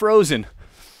still frozen.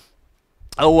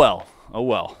 Oh, well. Oh,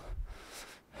 well.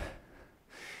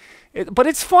 But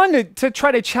it's fun to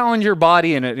try to challenge your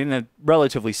body in a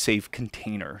relatively safe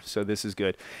container. So this is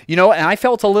good. You know, and I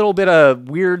felt a little bit of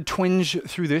weird twinge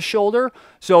through this shoulder.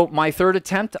 So my third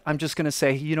attempt, I'm just going to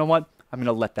say, you know what? I'm going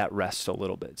to let that rest a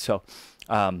little bit. So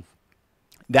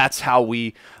that's how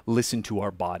we listen to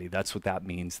our body. That's what that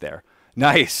means there.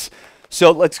 Nice.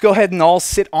 So let's go ahead and all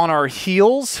sit on our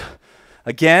heels.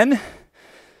 Again,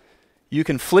 you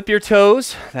can flip your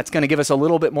toes. That's going to give us a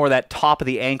little bit more of that top of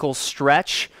the ankle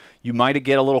stretch. You might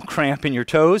get a little cramp in your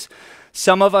toes.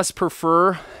 Some of us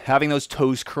prefer having those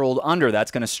toes curled under.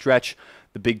 That's going to stretch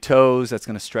the big toes. That's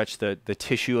going to stretch the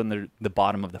tissue in the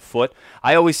bottom of the foot.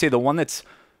 I always say the one that's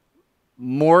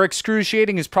more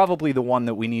excruciating is probably the one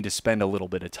that we need to spend a little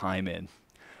bit of time in.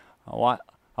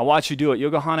 I'll watch you do it,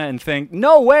 Yoga Hana, and think,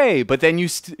 no way, but then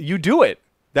you do it.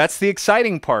 That's the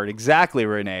exciting part. Exactly,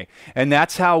 Renee. And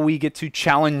that's how we get to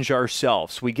challenge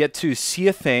ourselves. We get to see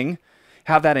a thing,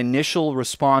 have that initial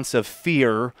response of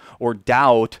fear or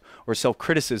doubt or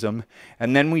self-criticism,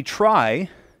 and then we try,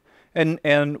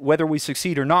 and whether we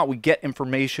succeed or not, we get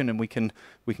information and we can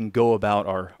go about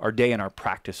our day and our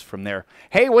practice from there.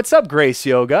 Hey, what's up, Grace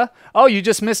Yoga? Oh, you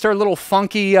just missed our little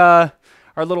funky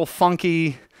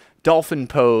dolphin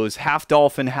pose, half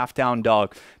dolphin, half down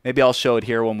dog. Maybe I'll show it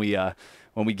here when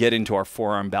we get into our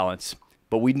forearm balance.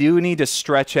 But we do need to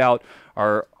stretch out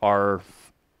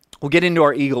we'll get into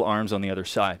our eagle arms on the other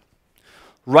side.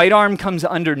 Right arm comes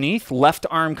underneath, left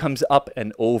arm comes up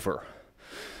and over.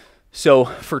 So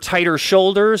for tighter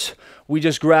shoulders, we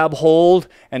just grab hold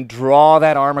and draw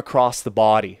that arm across the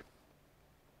body.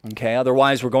 Okay,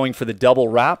 otherwise we're going for the double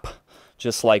wrap,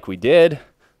 just like we did.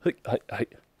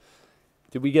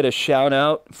 Did we get a shout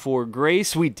out for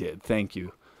Grace? We did. Thank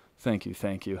you. Thank you.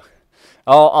 Thank you.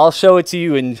 I'll show it to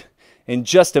you in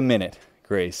just a minute,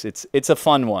 Grace. It's a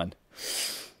fun one.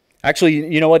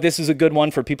 Actually, you know what? This is a good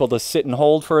one for people to sit and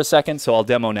hold for a second, so I'll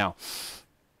demo now.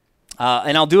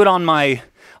 And I'll do it on my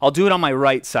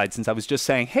right side, since I was just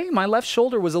saying, hey, my left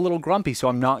shoulder was a little grumpy, so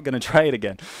I'm not going to try it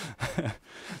again.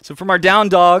 So from our down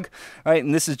dog, all right,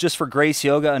 and this is just for Grace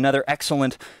Yoga, another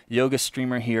excellent yoga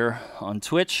streamer here on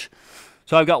Twitch.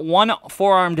 So I've got one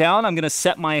forearm down. I'm going to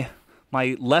set my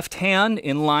left hand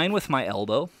in line with my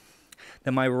elbow.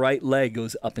 Then my right leg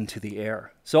goes up into the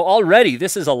air. So already,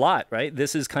 this is a lot, right?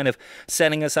 This is kind of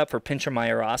setting us up for Pincha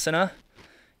Mayurasana.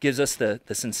 Gives us the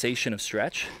sensation of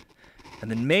stretch. And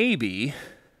then maybe...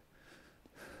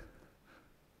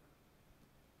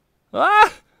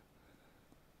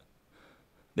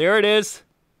 There it is.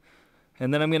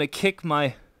 And then I'm going to kick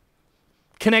my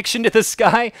connection to the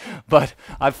sky, but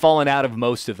I've fallen out of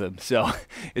most of them, so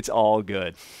it's all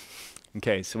good.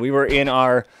 Okay, so we were in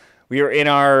our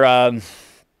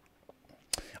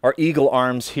eagle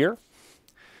arms here.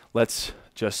 Let's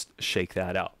just shake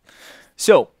that out.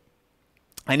 So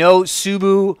I know,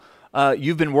 Subu,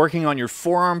 you've been working on your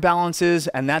forearm balances,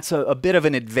 and that's a bit of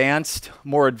an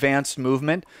more advanced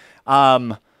movement.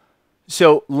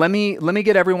 So let me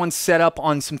get everyone set up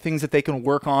on some things that they can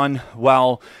work on,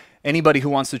 while anybody who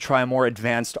wants to try a more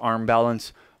advanced arm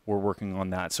balance, we're working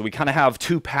on that. So we kind of have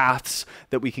two paths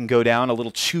that we can go down, a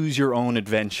little choose your own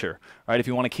adventure. All right, if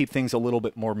you want to keep things a little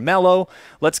bit more mellow,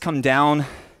 let's come down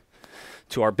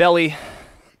to our belly.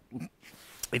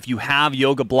 If you have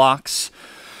yoga blocks,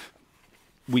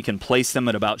 we can place them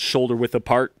at about shoulder width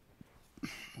apart.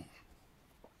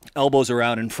 Elbows are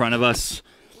out in front of us.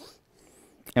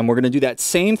 And we're going to do that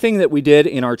same thing that we did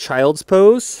in our child's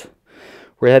pose.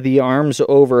 We had the arms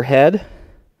overhead.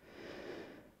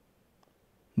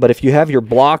 But if you have your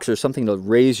blocks or something to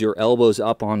raise your elbows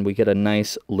up on, we get a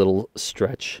nice little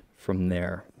stretch from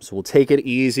there. So we'll take it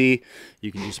easy.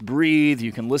 You can just breathe.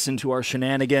 You can listen to our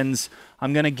shenanigans.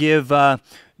 I'm going to give, no,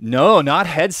 not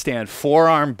headstand,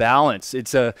 forearm balance.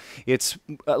 It's a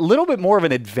little bit more of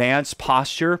an advanced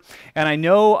posture. And I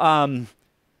know,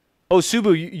 oh,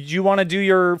 Subu, you want to do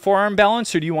your forearm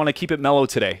balance, or do you want to keep it mellow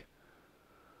today?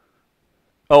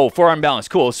 Oh, forearm balance.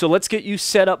 Cool. So let's get you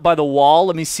set up by the wall.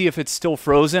 Let me see if it's still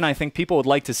frozen. I think people would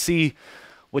like to see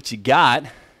what you got.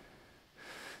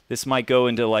 This might go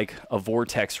into like a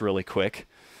vortex really quick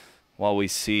while we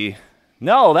see.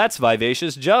 No, that's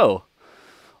Vivacious Joe.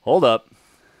 Hold up.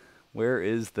 Where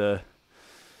is the...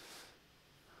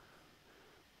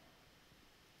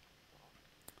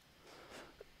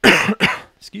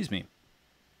 Excuse me.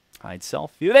 Hide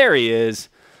self view. There he is.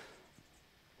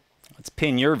 Let's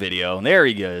pin your video. There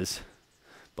he goes.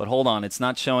 But hold on, it's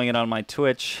not showing it on my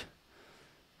Twitch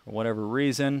for whatever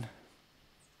reason.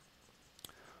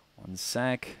 One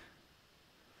sec.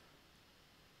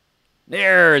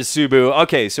 There's Subu.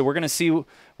 Okay, so we're gonna see what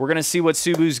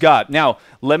Subu's got. Now,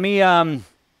 let me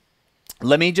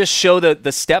just show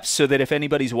the steps so that if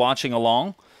anybody's watching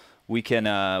along, we can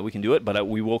do it. But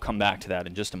we will come back to that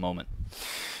in just a moment.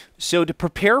 So to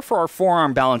prepare for our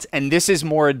forearm balance, and this is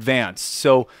more advanced,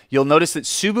 so you'll notice that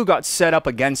Subu got set up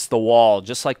against the wall,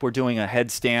 just like we're doing a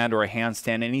headstand or a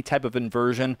handstand, any type of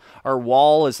inversion. Our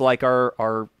wall is like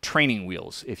our training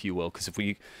wheels, if you will, because if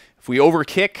we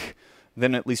overkick,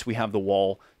 then at least we have the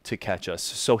wall to catch us.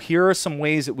 So here are some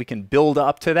ways that we can build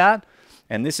up to that,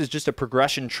 and this is just a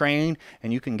progression train,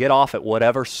 and you can get off at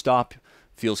whatever stop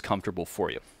feels comfortable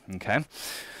for you, okay?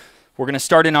 We're going to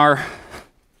start in our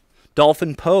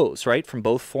dolphin pose, right, from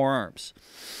both forearms.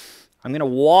 I'm going to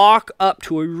walk up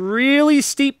to a really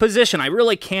steep position. I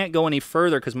really can't go any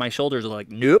further because my shoulders are like,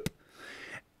 nope.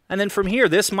 And then from here,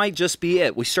 this might just be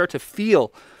it. We start to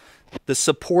feel the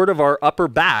support of our upper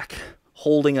back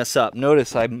holding us up.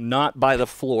 Notice I'm not by the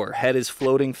floor. Head is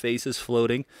floating, face is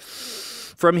floating.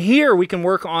 From here, we can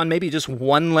work on maybe just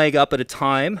one leg up at a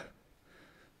time,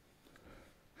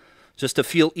 just to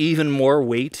feel even more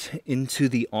weight into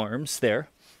the arms there.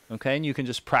 Okay, and you can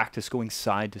just practice going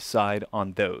side to side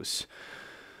on those.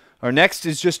 Our next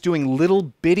is just doing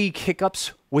little bitty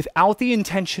kick-ups without the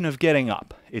intention of getting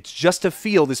up. It's just to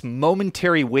feel this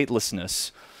momentary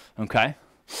weightlessness, okay?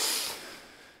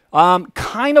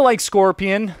 Kind of like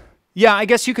scorpion. Yeah, I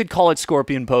guess you could call it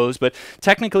scorpion pose, but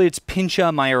technically it's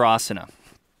Pincha Mayurasana.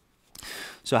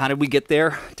 So how did we get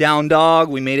there? Down dog,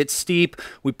 we made it steep,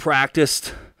 we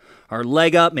practiced our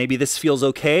leg up, maybe this feels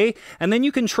okay, and then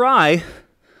you can try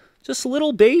just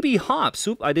little baby hops.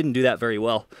 Oop, I didn't do that very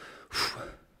well.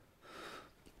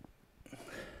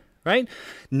 Right?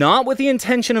 Not with the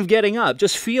intention of getting up,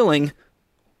 just feeling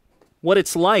what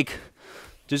it's like.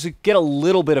 Just get a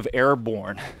little bit of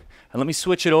airborne. And let me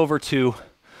switch it over to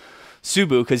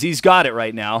Subu, because he's got it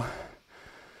right now.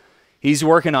 He's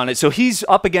working on it. So he's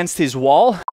up against his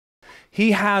wall.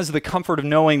 He has the comfort of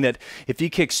knowing that if he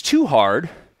kicks too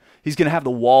hard, he's going to have the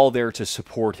wall there to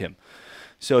support him.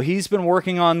 So he's been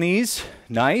working on these.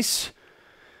 Nice.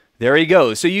 There he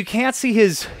goes. So you can't see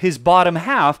his bottom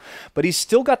half, but he's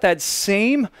still got that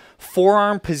same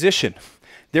forearm position.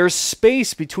 There's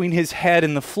space between his head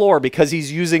and the floor because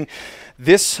he's using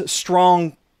this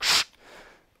strong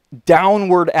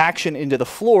downward action into the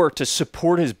floor to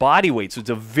support his body weight. So it's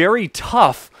a very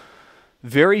tough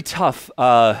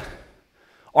arm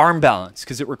balance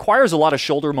because it requires a lot of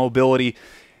shoulder mobility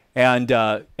and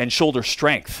shoulder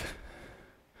strength.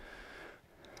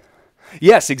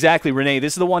 Yes, exactly, Renee.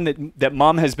 This is the one that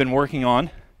Mom has been working on.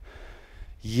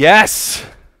 Yes!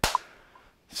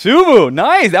 Subu,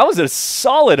 nice. That was a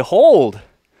solid hold.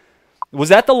 Was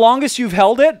that the longest you've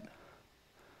held it?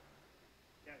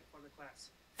 Yeah, for the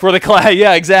class. For the class,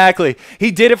 yeah, exactly. He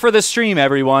did it for the stream,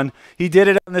 everyone. He did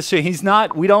it on the stream.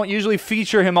 We don't usually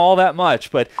feature him all that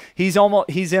much, but he's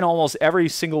in almost every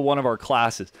single one of our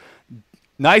classes.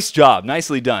 Nice job.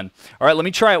 Nicely done. All right, let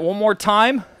me try it one more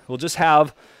time.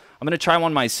 I'm going to try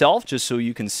one myself just so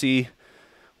you can see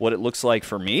what it looks like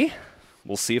for me.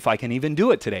 We'll see if I can even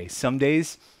do it today. Some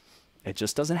days it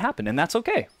just doesn't happen, and that's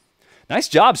okay. Nice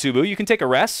job, Subu. You can take a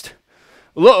rest.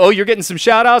 Oh, you're getting some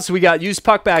shout-outs. We got Use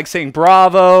Puck Bag saying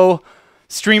bravo.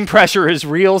 Stream pressure is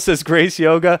real, says Grace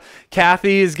Yoga.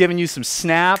 Kathy is giving you some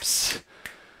snaps.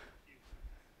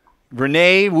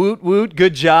 Renee, woot woot,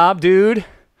 good job, dude.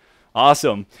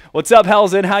 Awesome. What's up,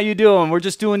 Helzen? How you doing? We're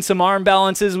just doing some arm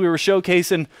balances. We were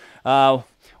showcasing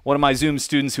one of my Zoom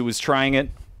students who was trying it.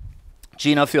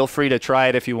 Gina, feel free to try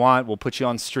it if you want. We'll put you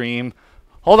on stream.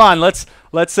 Hold on. Let's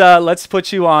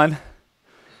put you on.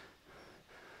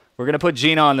 We're gonna put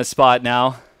Gina on the spot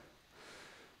now,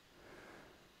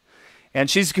 and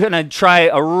she's gonna try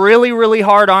a really, really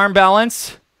hard arm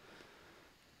balance.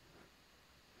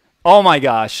 Oh my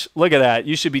gosh! Look at that.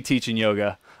 You should be teaching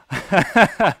yoga.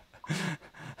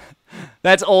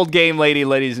 That's old game,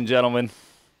 ladies and gentlemen.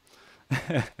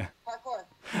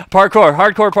 Parkour,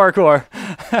 hardcore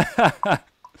parkour.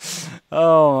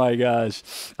 Oh my gosh.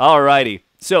 Alrighty.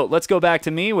 So let's go back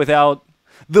to me without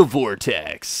the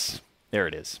vortex. There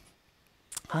it is.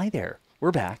 Hi there.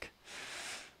 We're back.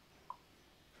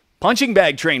 Punching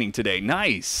bag training today.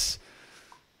 Nice.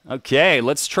 Okay,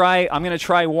 let's try. I'm going to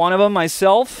try one of them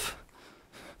myself.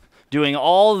 Doing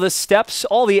all the steps,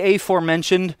 all the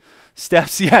aforementioned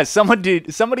steps. Yeah, somebody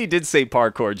did say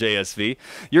parkour, JSV.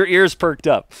 Your ears perked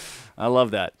up. I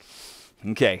love that.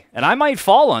 Okay, and I might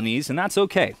fall on these, and that's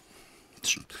okay.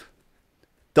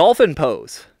 Dolphin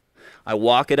pose. I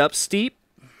walk it up steep.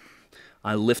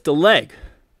 I lift a leg.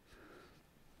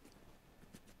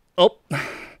 Oh.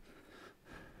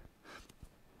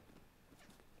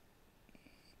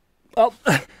 Oh.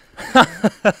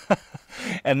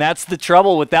 And that's the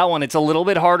trouble with that one. It's a little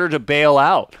bit harder to bail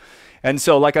out. And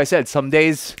so, like I said, some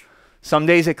days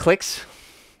it clicks,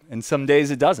 and some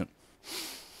days it doesn't.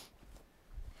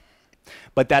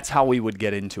 But that's how we would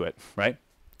get into it, right?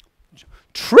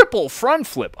 Triple front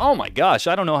flip. Oh my gosh,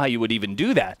 I don't know how you would even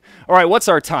do that. All right, what's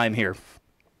our time here?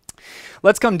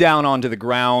 Let's come down onto the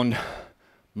ground.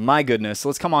 My goodness,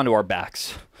 let's come onto our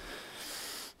backs.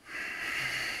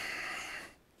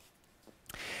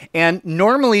 And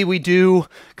normally we do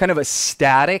kind of a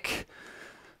static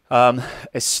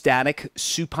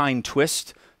supine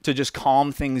twist to just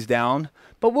calm things down.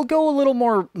 But we'll go a little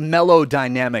more mellow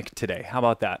dynamic today. How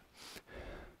about that?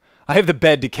 I have the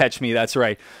bed to catch me, that's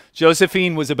right.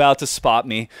 Josephine was about to spot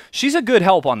me. She's a good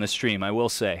help on the stream, I will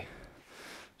say.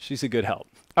 She's a good help.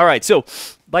 All right, so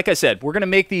like I said, we're going to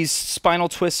make these spinal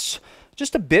twists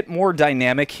just a bit more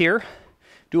dynamic here.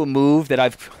 do a move that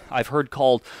I've heard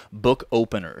called book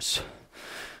openers.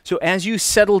 So as you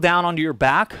settle down onto your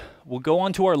back, we'll go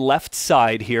onto our left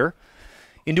side here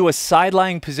into a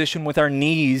side-lying position with our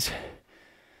knees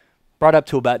brought up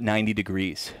to about 90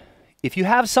 degrees. If you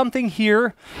have something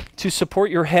here to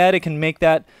support your head, it can make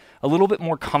that a little bit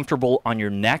more comfortable on your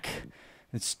neck.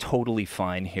 It's totally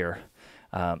fine here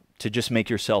to just make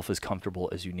yourself as comfortable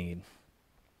as you need.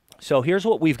 So here's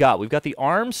what we've got. We've got the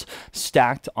arms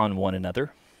stacked on one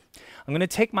another. I'm going to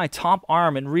take my top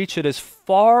arm and reach it as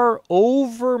far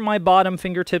over my bottom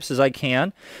fingertips as I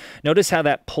can. Notice how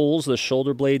that pulls the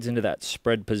shoulder blades into that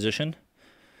spread position.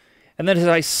 And then as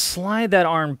I slide that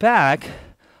arm back,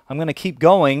 I'm going to keep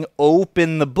going,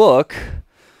 open the book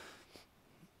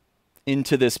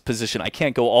into this position. I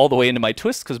can't go all the way into my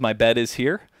twist because my bed is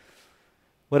here.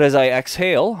 But as I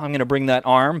exhale, I'm going to bring that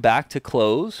arm back to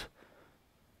close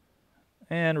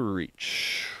and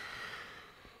reach.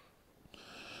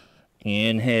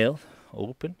 Inhale,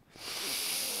 open.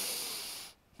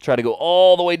 Try to go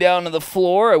all the way down to the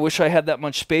floor. I wish I had that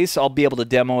much space. I'll be able to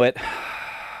demo it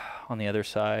on the other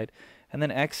side. And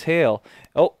then exhale.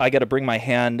 Oh, I got to bring my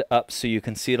hand up so you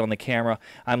can see it on the camera.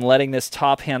 I'm letting this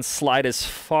top hand slide as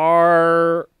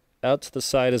far out to the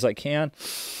side as I can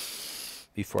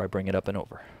before I bring it up and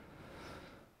over.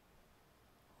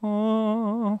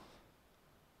 Oh.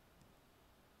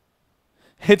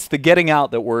 It's the getting out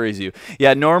that worries you.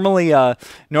 Yeah, normally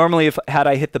if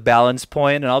I hit the balance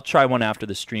point, and I'll try one after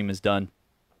the stream is done,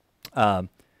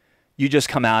 you just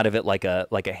come out of it like a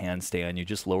handstand. You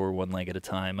just lower one leg at a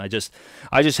time. I just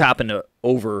happen to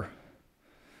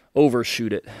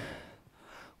overshoot it,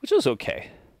 which is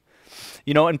okay.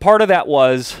 You know, and part of that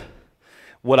was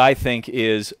what I think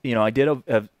is, you know, I did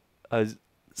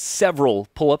several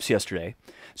pull-ups yesterday,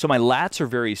 so my lats are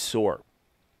very sore.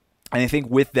 And I think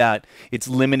with that, it's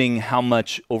limiting how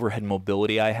much overhead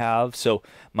mobility I have. So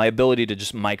my ability to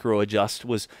just micro-adjust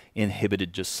was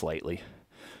inhibited just slightly.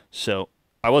 So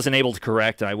I wasn't able to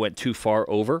correct, and I went too far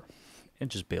over and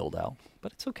just bailed out.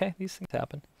 But it's okay. These things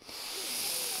happen.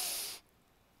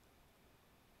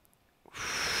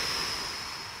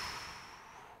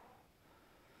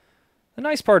 The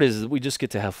nice part is we just get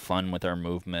to have fun with our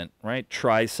movement, right?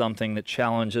 Try something that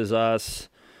challenges us.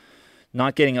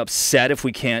 Not getting upset if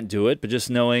we can't do it, but just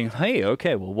knowing, hey,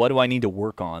 okay, well, what do I need to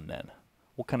work on then?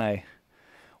 What can I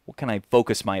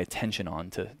focus my attention on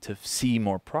to see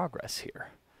more progress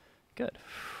here? Good.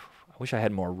 I wish I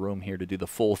had more room here to do the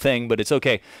full thing, but it's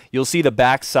okay. You'll see the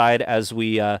back side as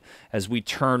we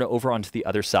turn over onto the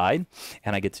other side,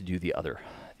 and I get to do the other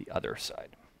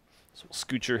side. So we'll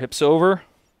scoot your hips over.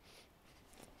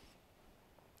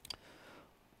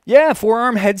 Yeah,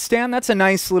 forearm headstand, that's a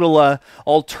nice little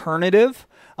alternative.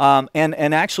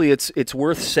 And actually, it's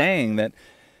worth saying that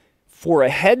for a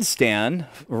headstand,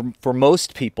 for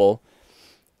most people,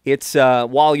 it's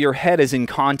while your head is in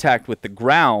contact with the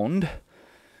ground,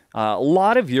 a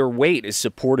lot of your weight is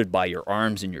supported by your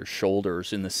arms and your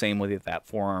shoulders in the same way that that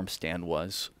forearm stand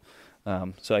was.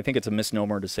 So I think it's a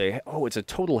misnomer to say, oh, it's a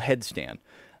total headstand,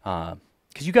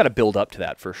 because you got to build up to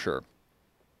that for sure.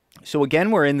 So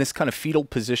again, we're in this kind of fetal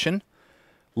position,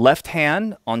 left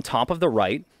hand on top of the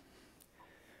right.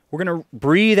 We're going to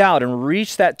breathe out and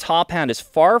reach that top hand as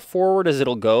far forward as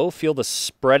it'll go. Feel the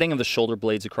spreading of the shoulder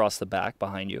blades across the back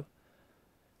behind you.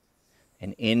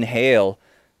 And inhale,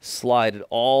 slide it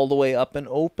all the way up and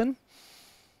open.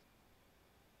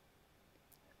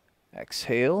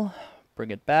 Exhale, bring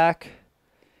it back.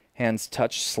 Hands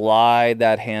touch, slide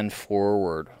that hand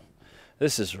forward.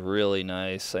 This is really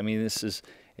nice. I mean,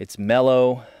 it's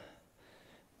mellow,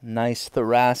 nice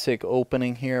thoracic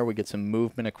opening here. We get some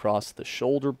movement across the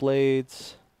shoulder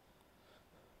blades.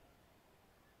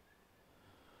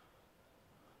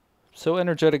 So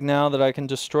energetic now that I can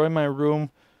destroy my room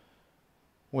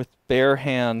with bare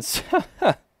hands.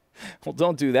 Well,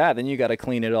 don't do that. Then you got to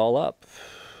clean it all up.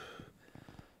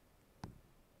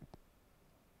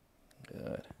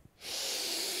 Good.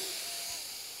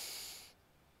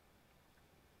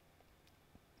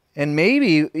 And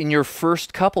maybe in your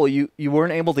first couple, you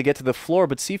weren't able to get to the floor,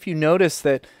 but see if you notice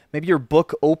that maybe your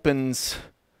book opens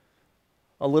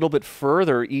a little bit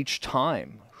further each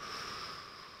time.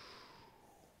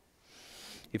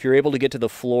 If you're able to get to the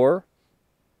floor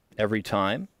every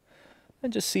time,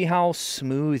 then just see how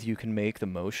smooth you can make the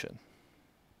motion.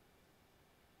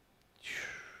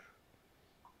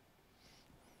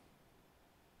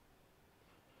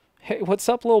 Hey, what's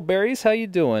up, little berries? How you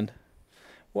doing?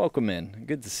 Welcome in.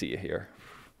 Good to see you here.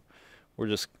 We're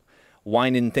just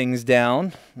winding things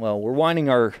down. Well, we're winding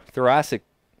our thoracic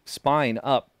spine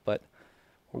up, but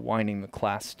we're winding the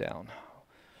class down.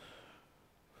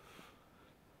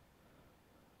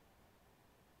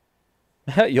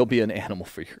 You'll be an animal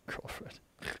for your girlfriend.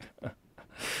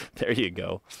 There you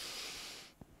go.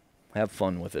 Have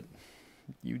fun with it.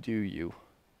 You do you.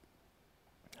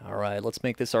 All right, let's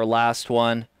make this our last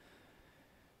one.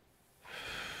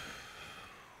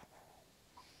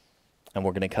 And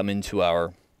we're going to come into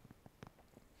our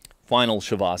final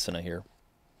Shavasana here.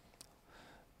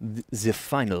 The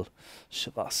final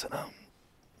Shavasana.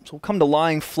 So we'll come to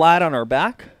lying flat on our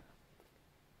back.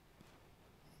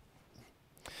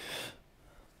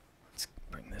 Let's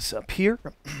bring this up here.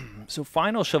 So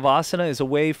final Shavasana is a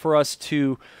way for us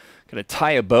to kind of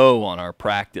tie a bow on our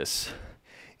practice.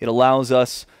 It allows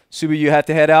us, Subu, you have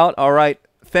to head out. All right.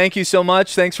 Thank you so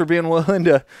much. Thanks for being willing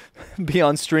to be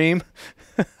on stream.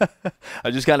 I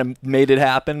just kind of made it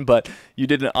happen, but you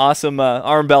did an awesome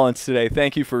arm balance today.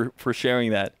 Thank you for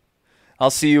sharing that. I'll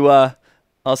see you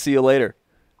later.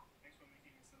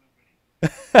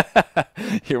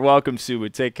 You're welcome,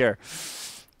 Subu. Take care.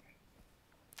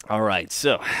 All right,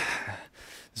 so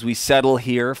as we settle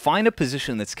here, find a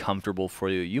position that's comfortable for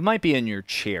you. You might be in your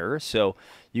chair, so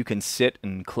you can sit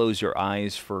and close your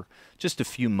eyes for just a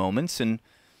few moments and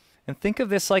think of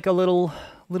this like a little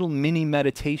mini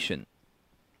meditation.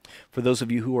 For those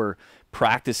of you who are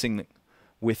practicing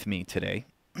with me today,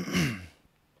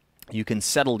 you can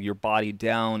settle your body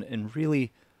down and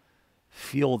really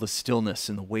feel the stillness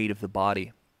and the weight of the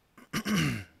body.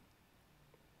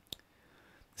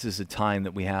 This is a time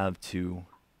that we have to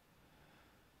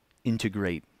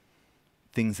integrate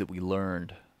things that we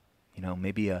learned. You know,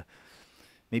 maybe a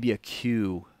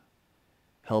cue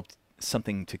helped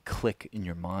something to click in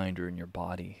your mind or in your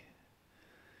body.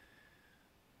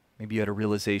 Maybe you had a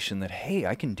realization that, hey,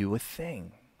 I can do a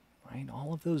thing, right?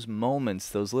 All of those moments,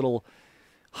 those little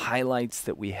highlights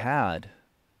that we had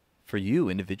for you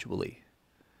individually,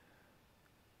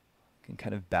 you can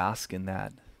kind of bask in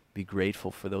that, be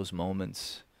grateful for those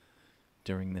moments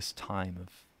during this time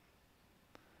of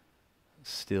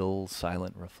still,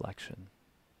 silent reflection.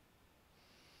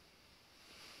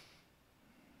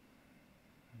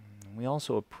 And we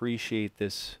also appreciate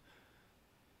this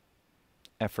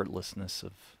effortlessness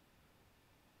of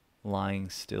lying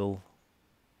still.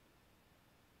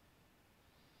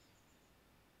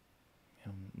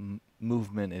 You know,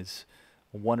 movement is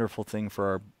a wonderful thing for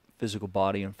our physical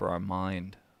body and for our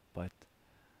mind, but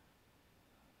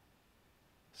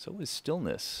so is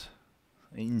stillness,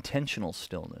 intentional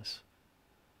stillness.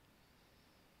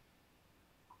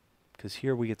 Because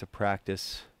here we get to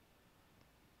practice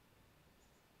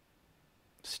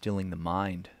stilling the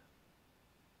mind,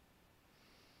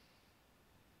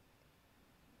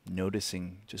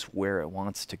 noticing just where it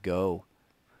wants to go.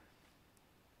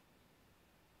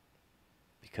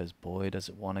 Because boy, does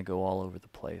it want to go all over the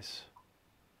place.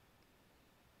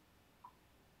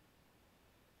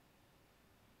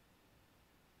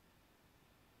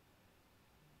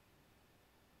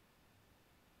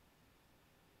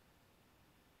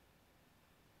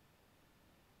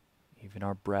 Even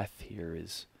our breath here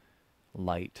is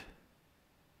light,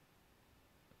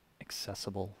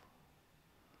 accessible,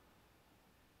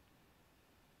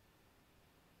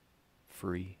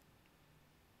 free.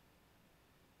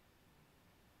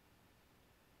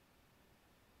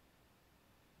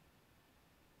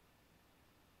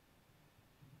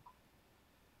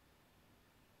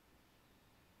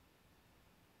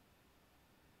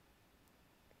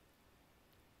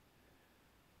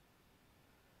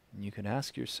 And you can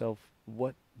ask yourself,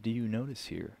 what do you notice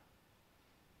here?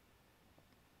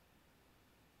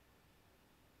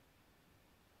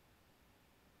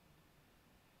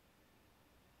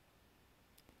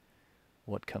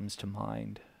 What comes to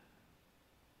mind?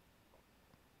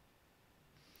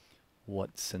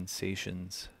 What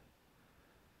sensations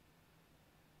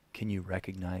can you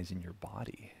recognize in your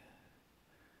body?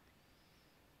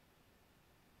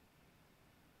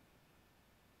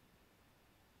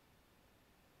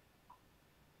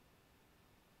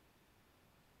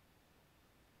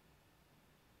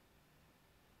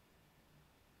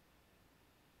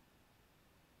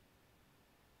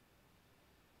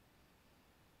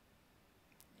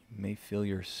 You may feel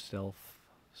yourself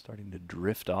starting to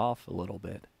drift off a little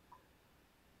bit.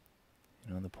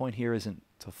 You know, the point here isn't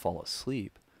to fall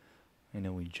asleep. I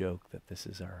know we joke that this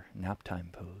is our nap time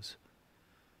pose.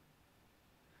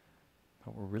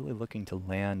 But we're really looking to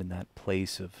land in that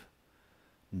place of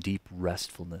deep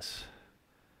restfulness,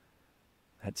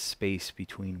 that space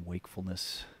between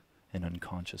wakefulness and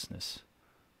unconsciousness.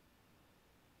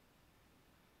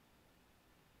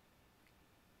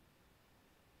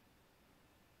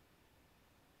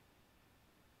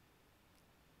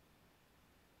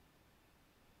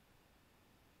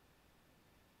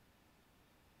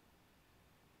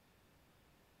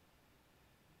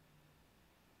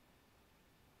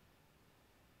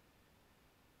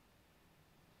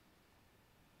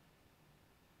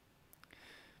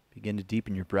 Begin to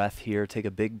deepen your breath here. Take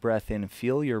a big breath in.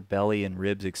 Feel your belly and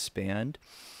ribs expand.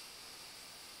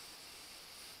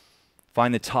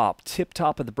 Find the tip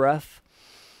top of the breath.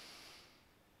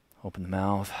 Open the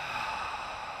mouth.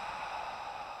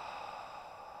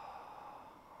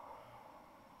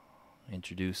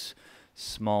 Introduce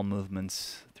small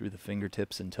movements through the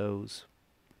fingertips and toes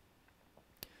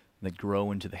that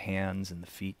grow into the hands and the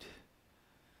feet,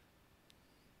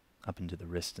 up into the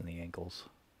wrists and the ankles.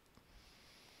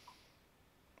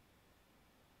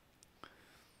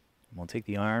 And we'll take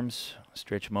the arms,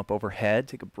 stretch them up overhead,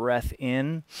 take a breath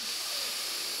in.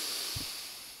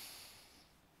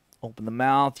 Open the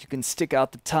mouth, you can stick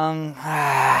out the tongue.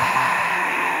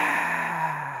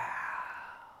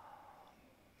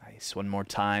 Nice, one more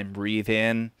time, breathe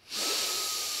in.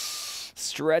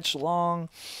 Stretch long.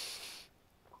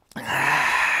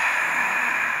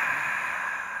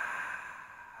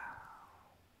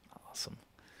 Awesome.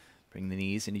 Bring the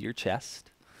knees into your chest.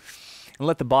 And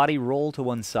let the body roll to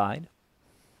one side.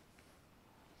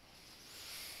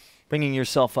 Bringing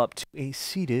yourself up to a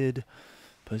seated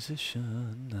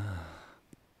position.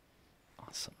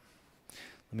 Awesome.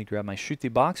 Let me grab my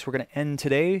Shruti box. We're going to end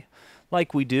today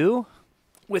like we do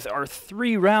with our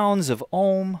 3 rounds of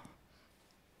Om.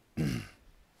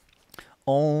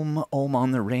 Om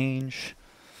on the range,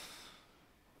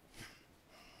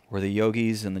 where the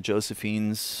yogis and the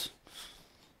Josephines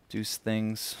do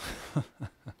things.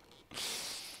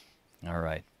 All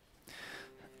right.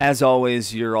 As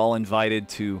always, you're all invited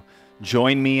to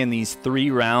join me in these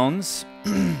 3 rounds.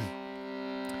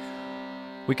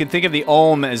 We can think of the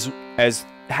Om as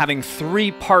having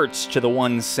 3 parts to the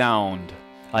one sound.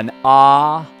 An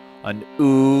ah, an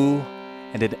oo,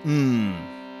 and an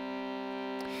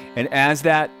And as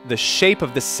the shape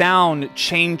of the sound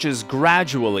changes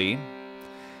gradually,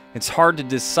 it's hard to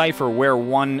decipher where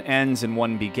one ends and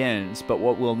one begins, but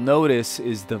what we'll notice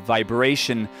is the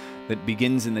vibration that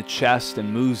begins in the chest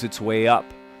and moves its way up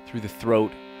through the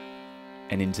throat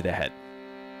and into the head.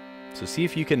 So see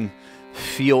if you can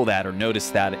feel that or notice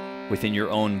that within your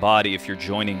own body if you're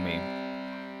joining me.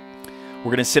 We're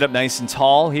going to sit up nice and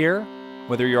tall here,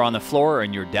 whether you're on the floor or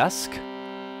in your desk.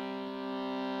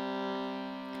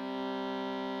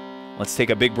 Let's take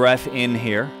a big breath in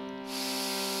here.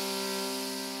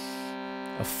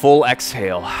 A full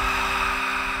exhale.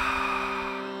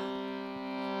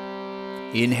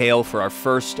 Inhale for our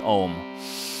first Om.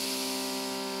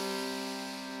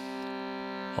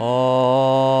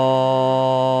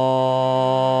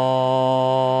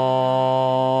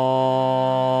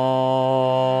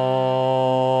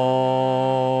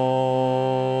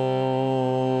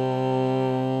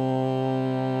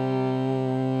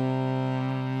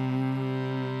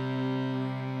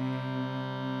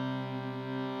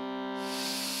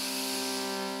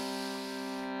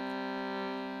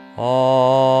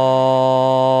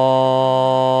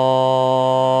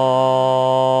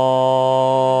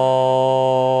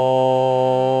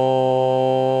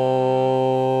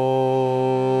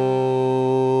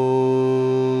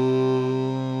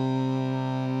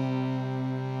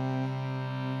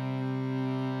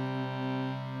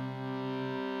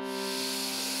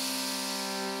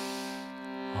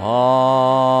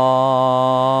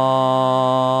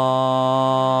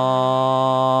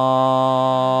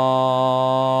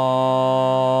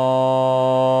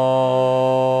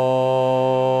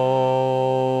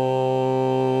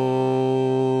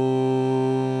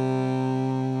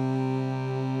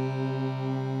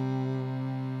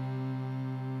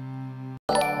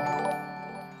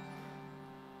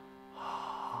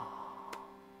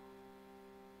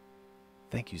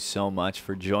 Thank you so much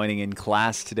for joining in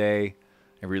class today.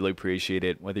 I really appreciate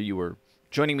it. Whether you were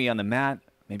joining me on the mat,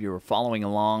 maybe you were following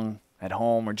along at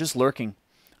home, or just lurking,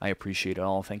 I appreciate it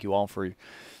all. Thank you all for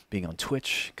being on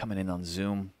Twitch, coming in on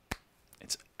Zoom.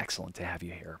 It's excellent to have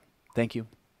you here. Thank you,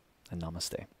 and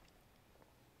namaste.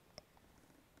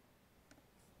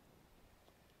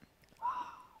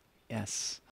 Yes.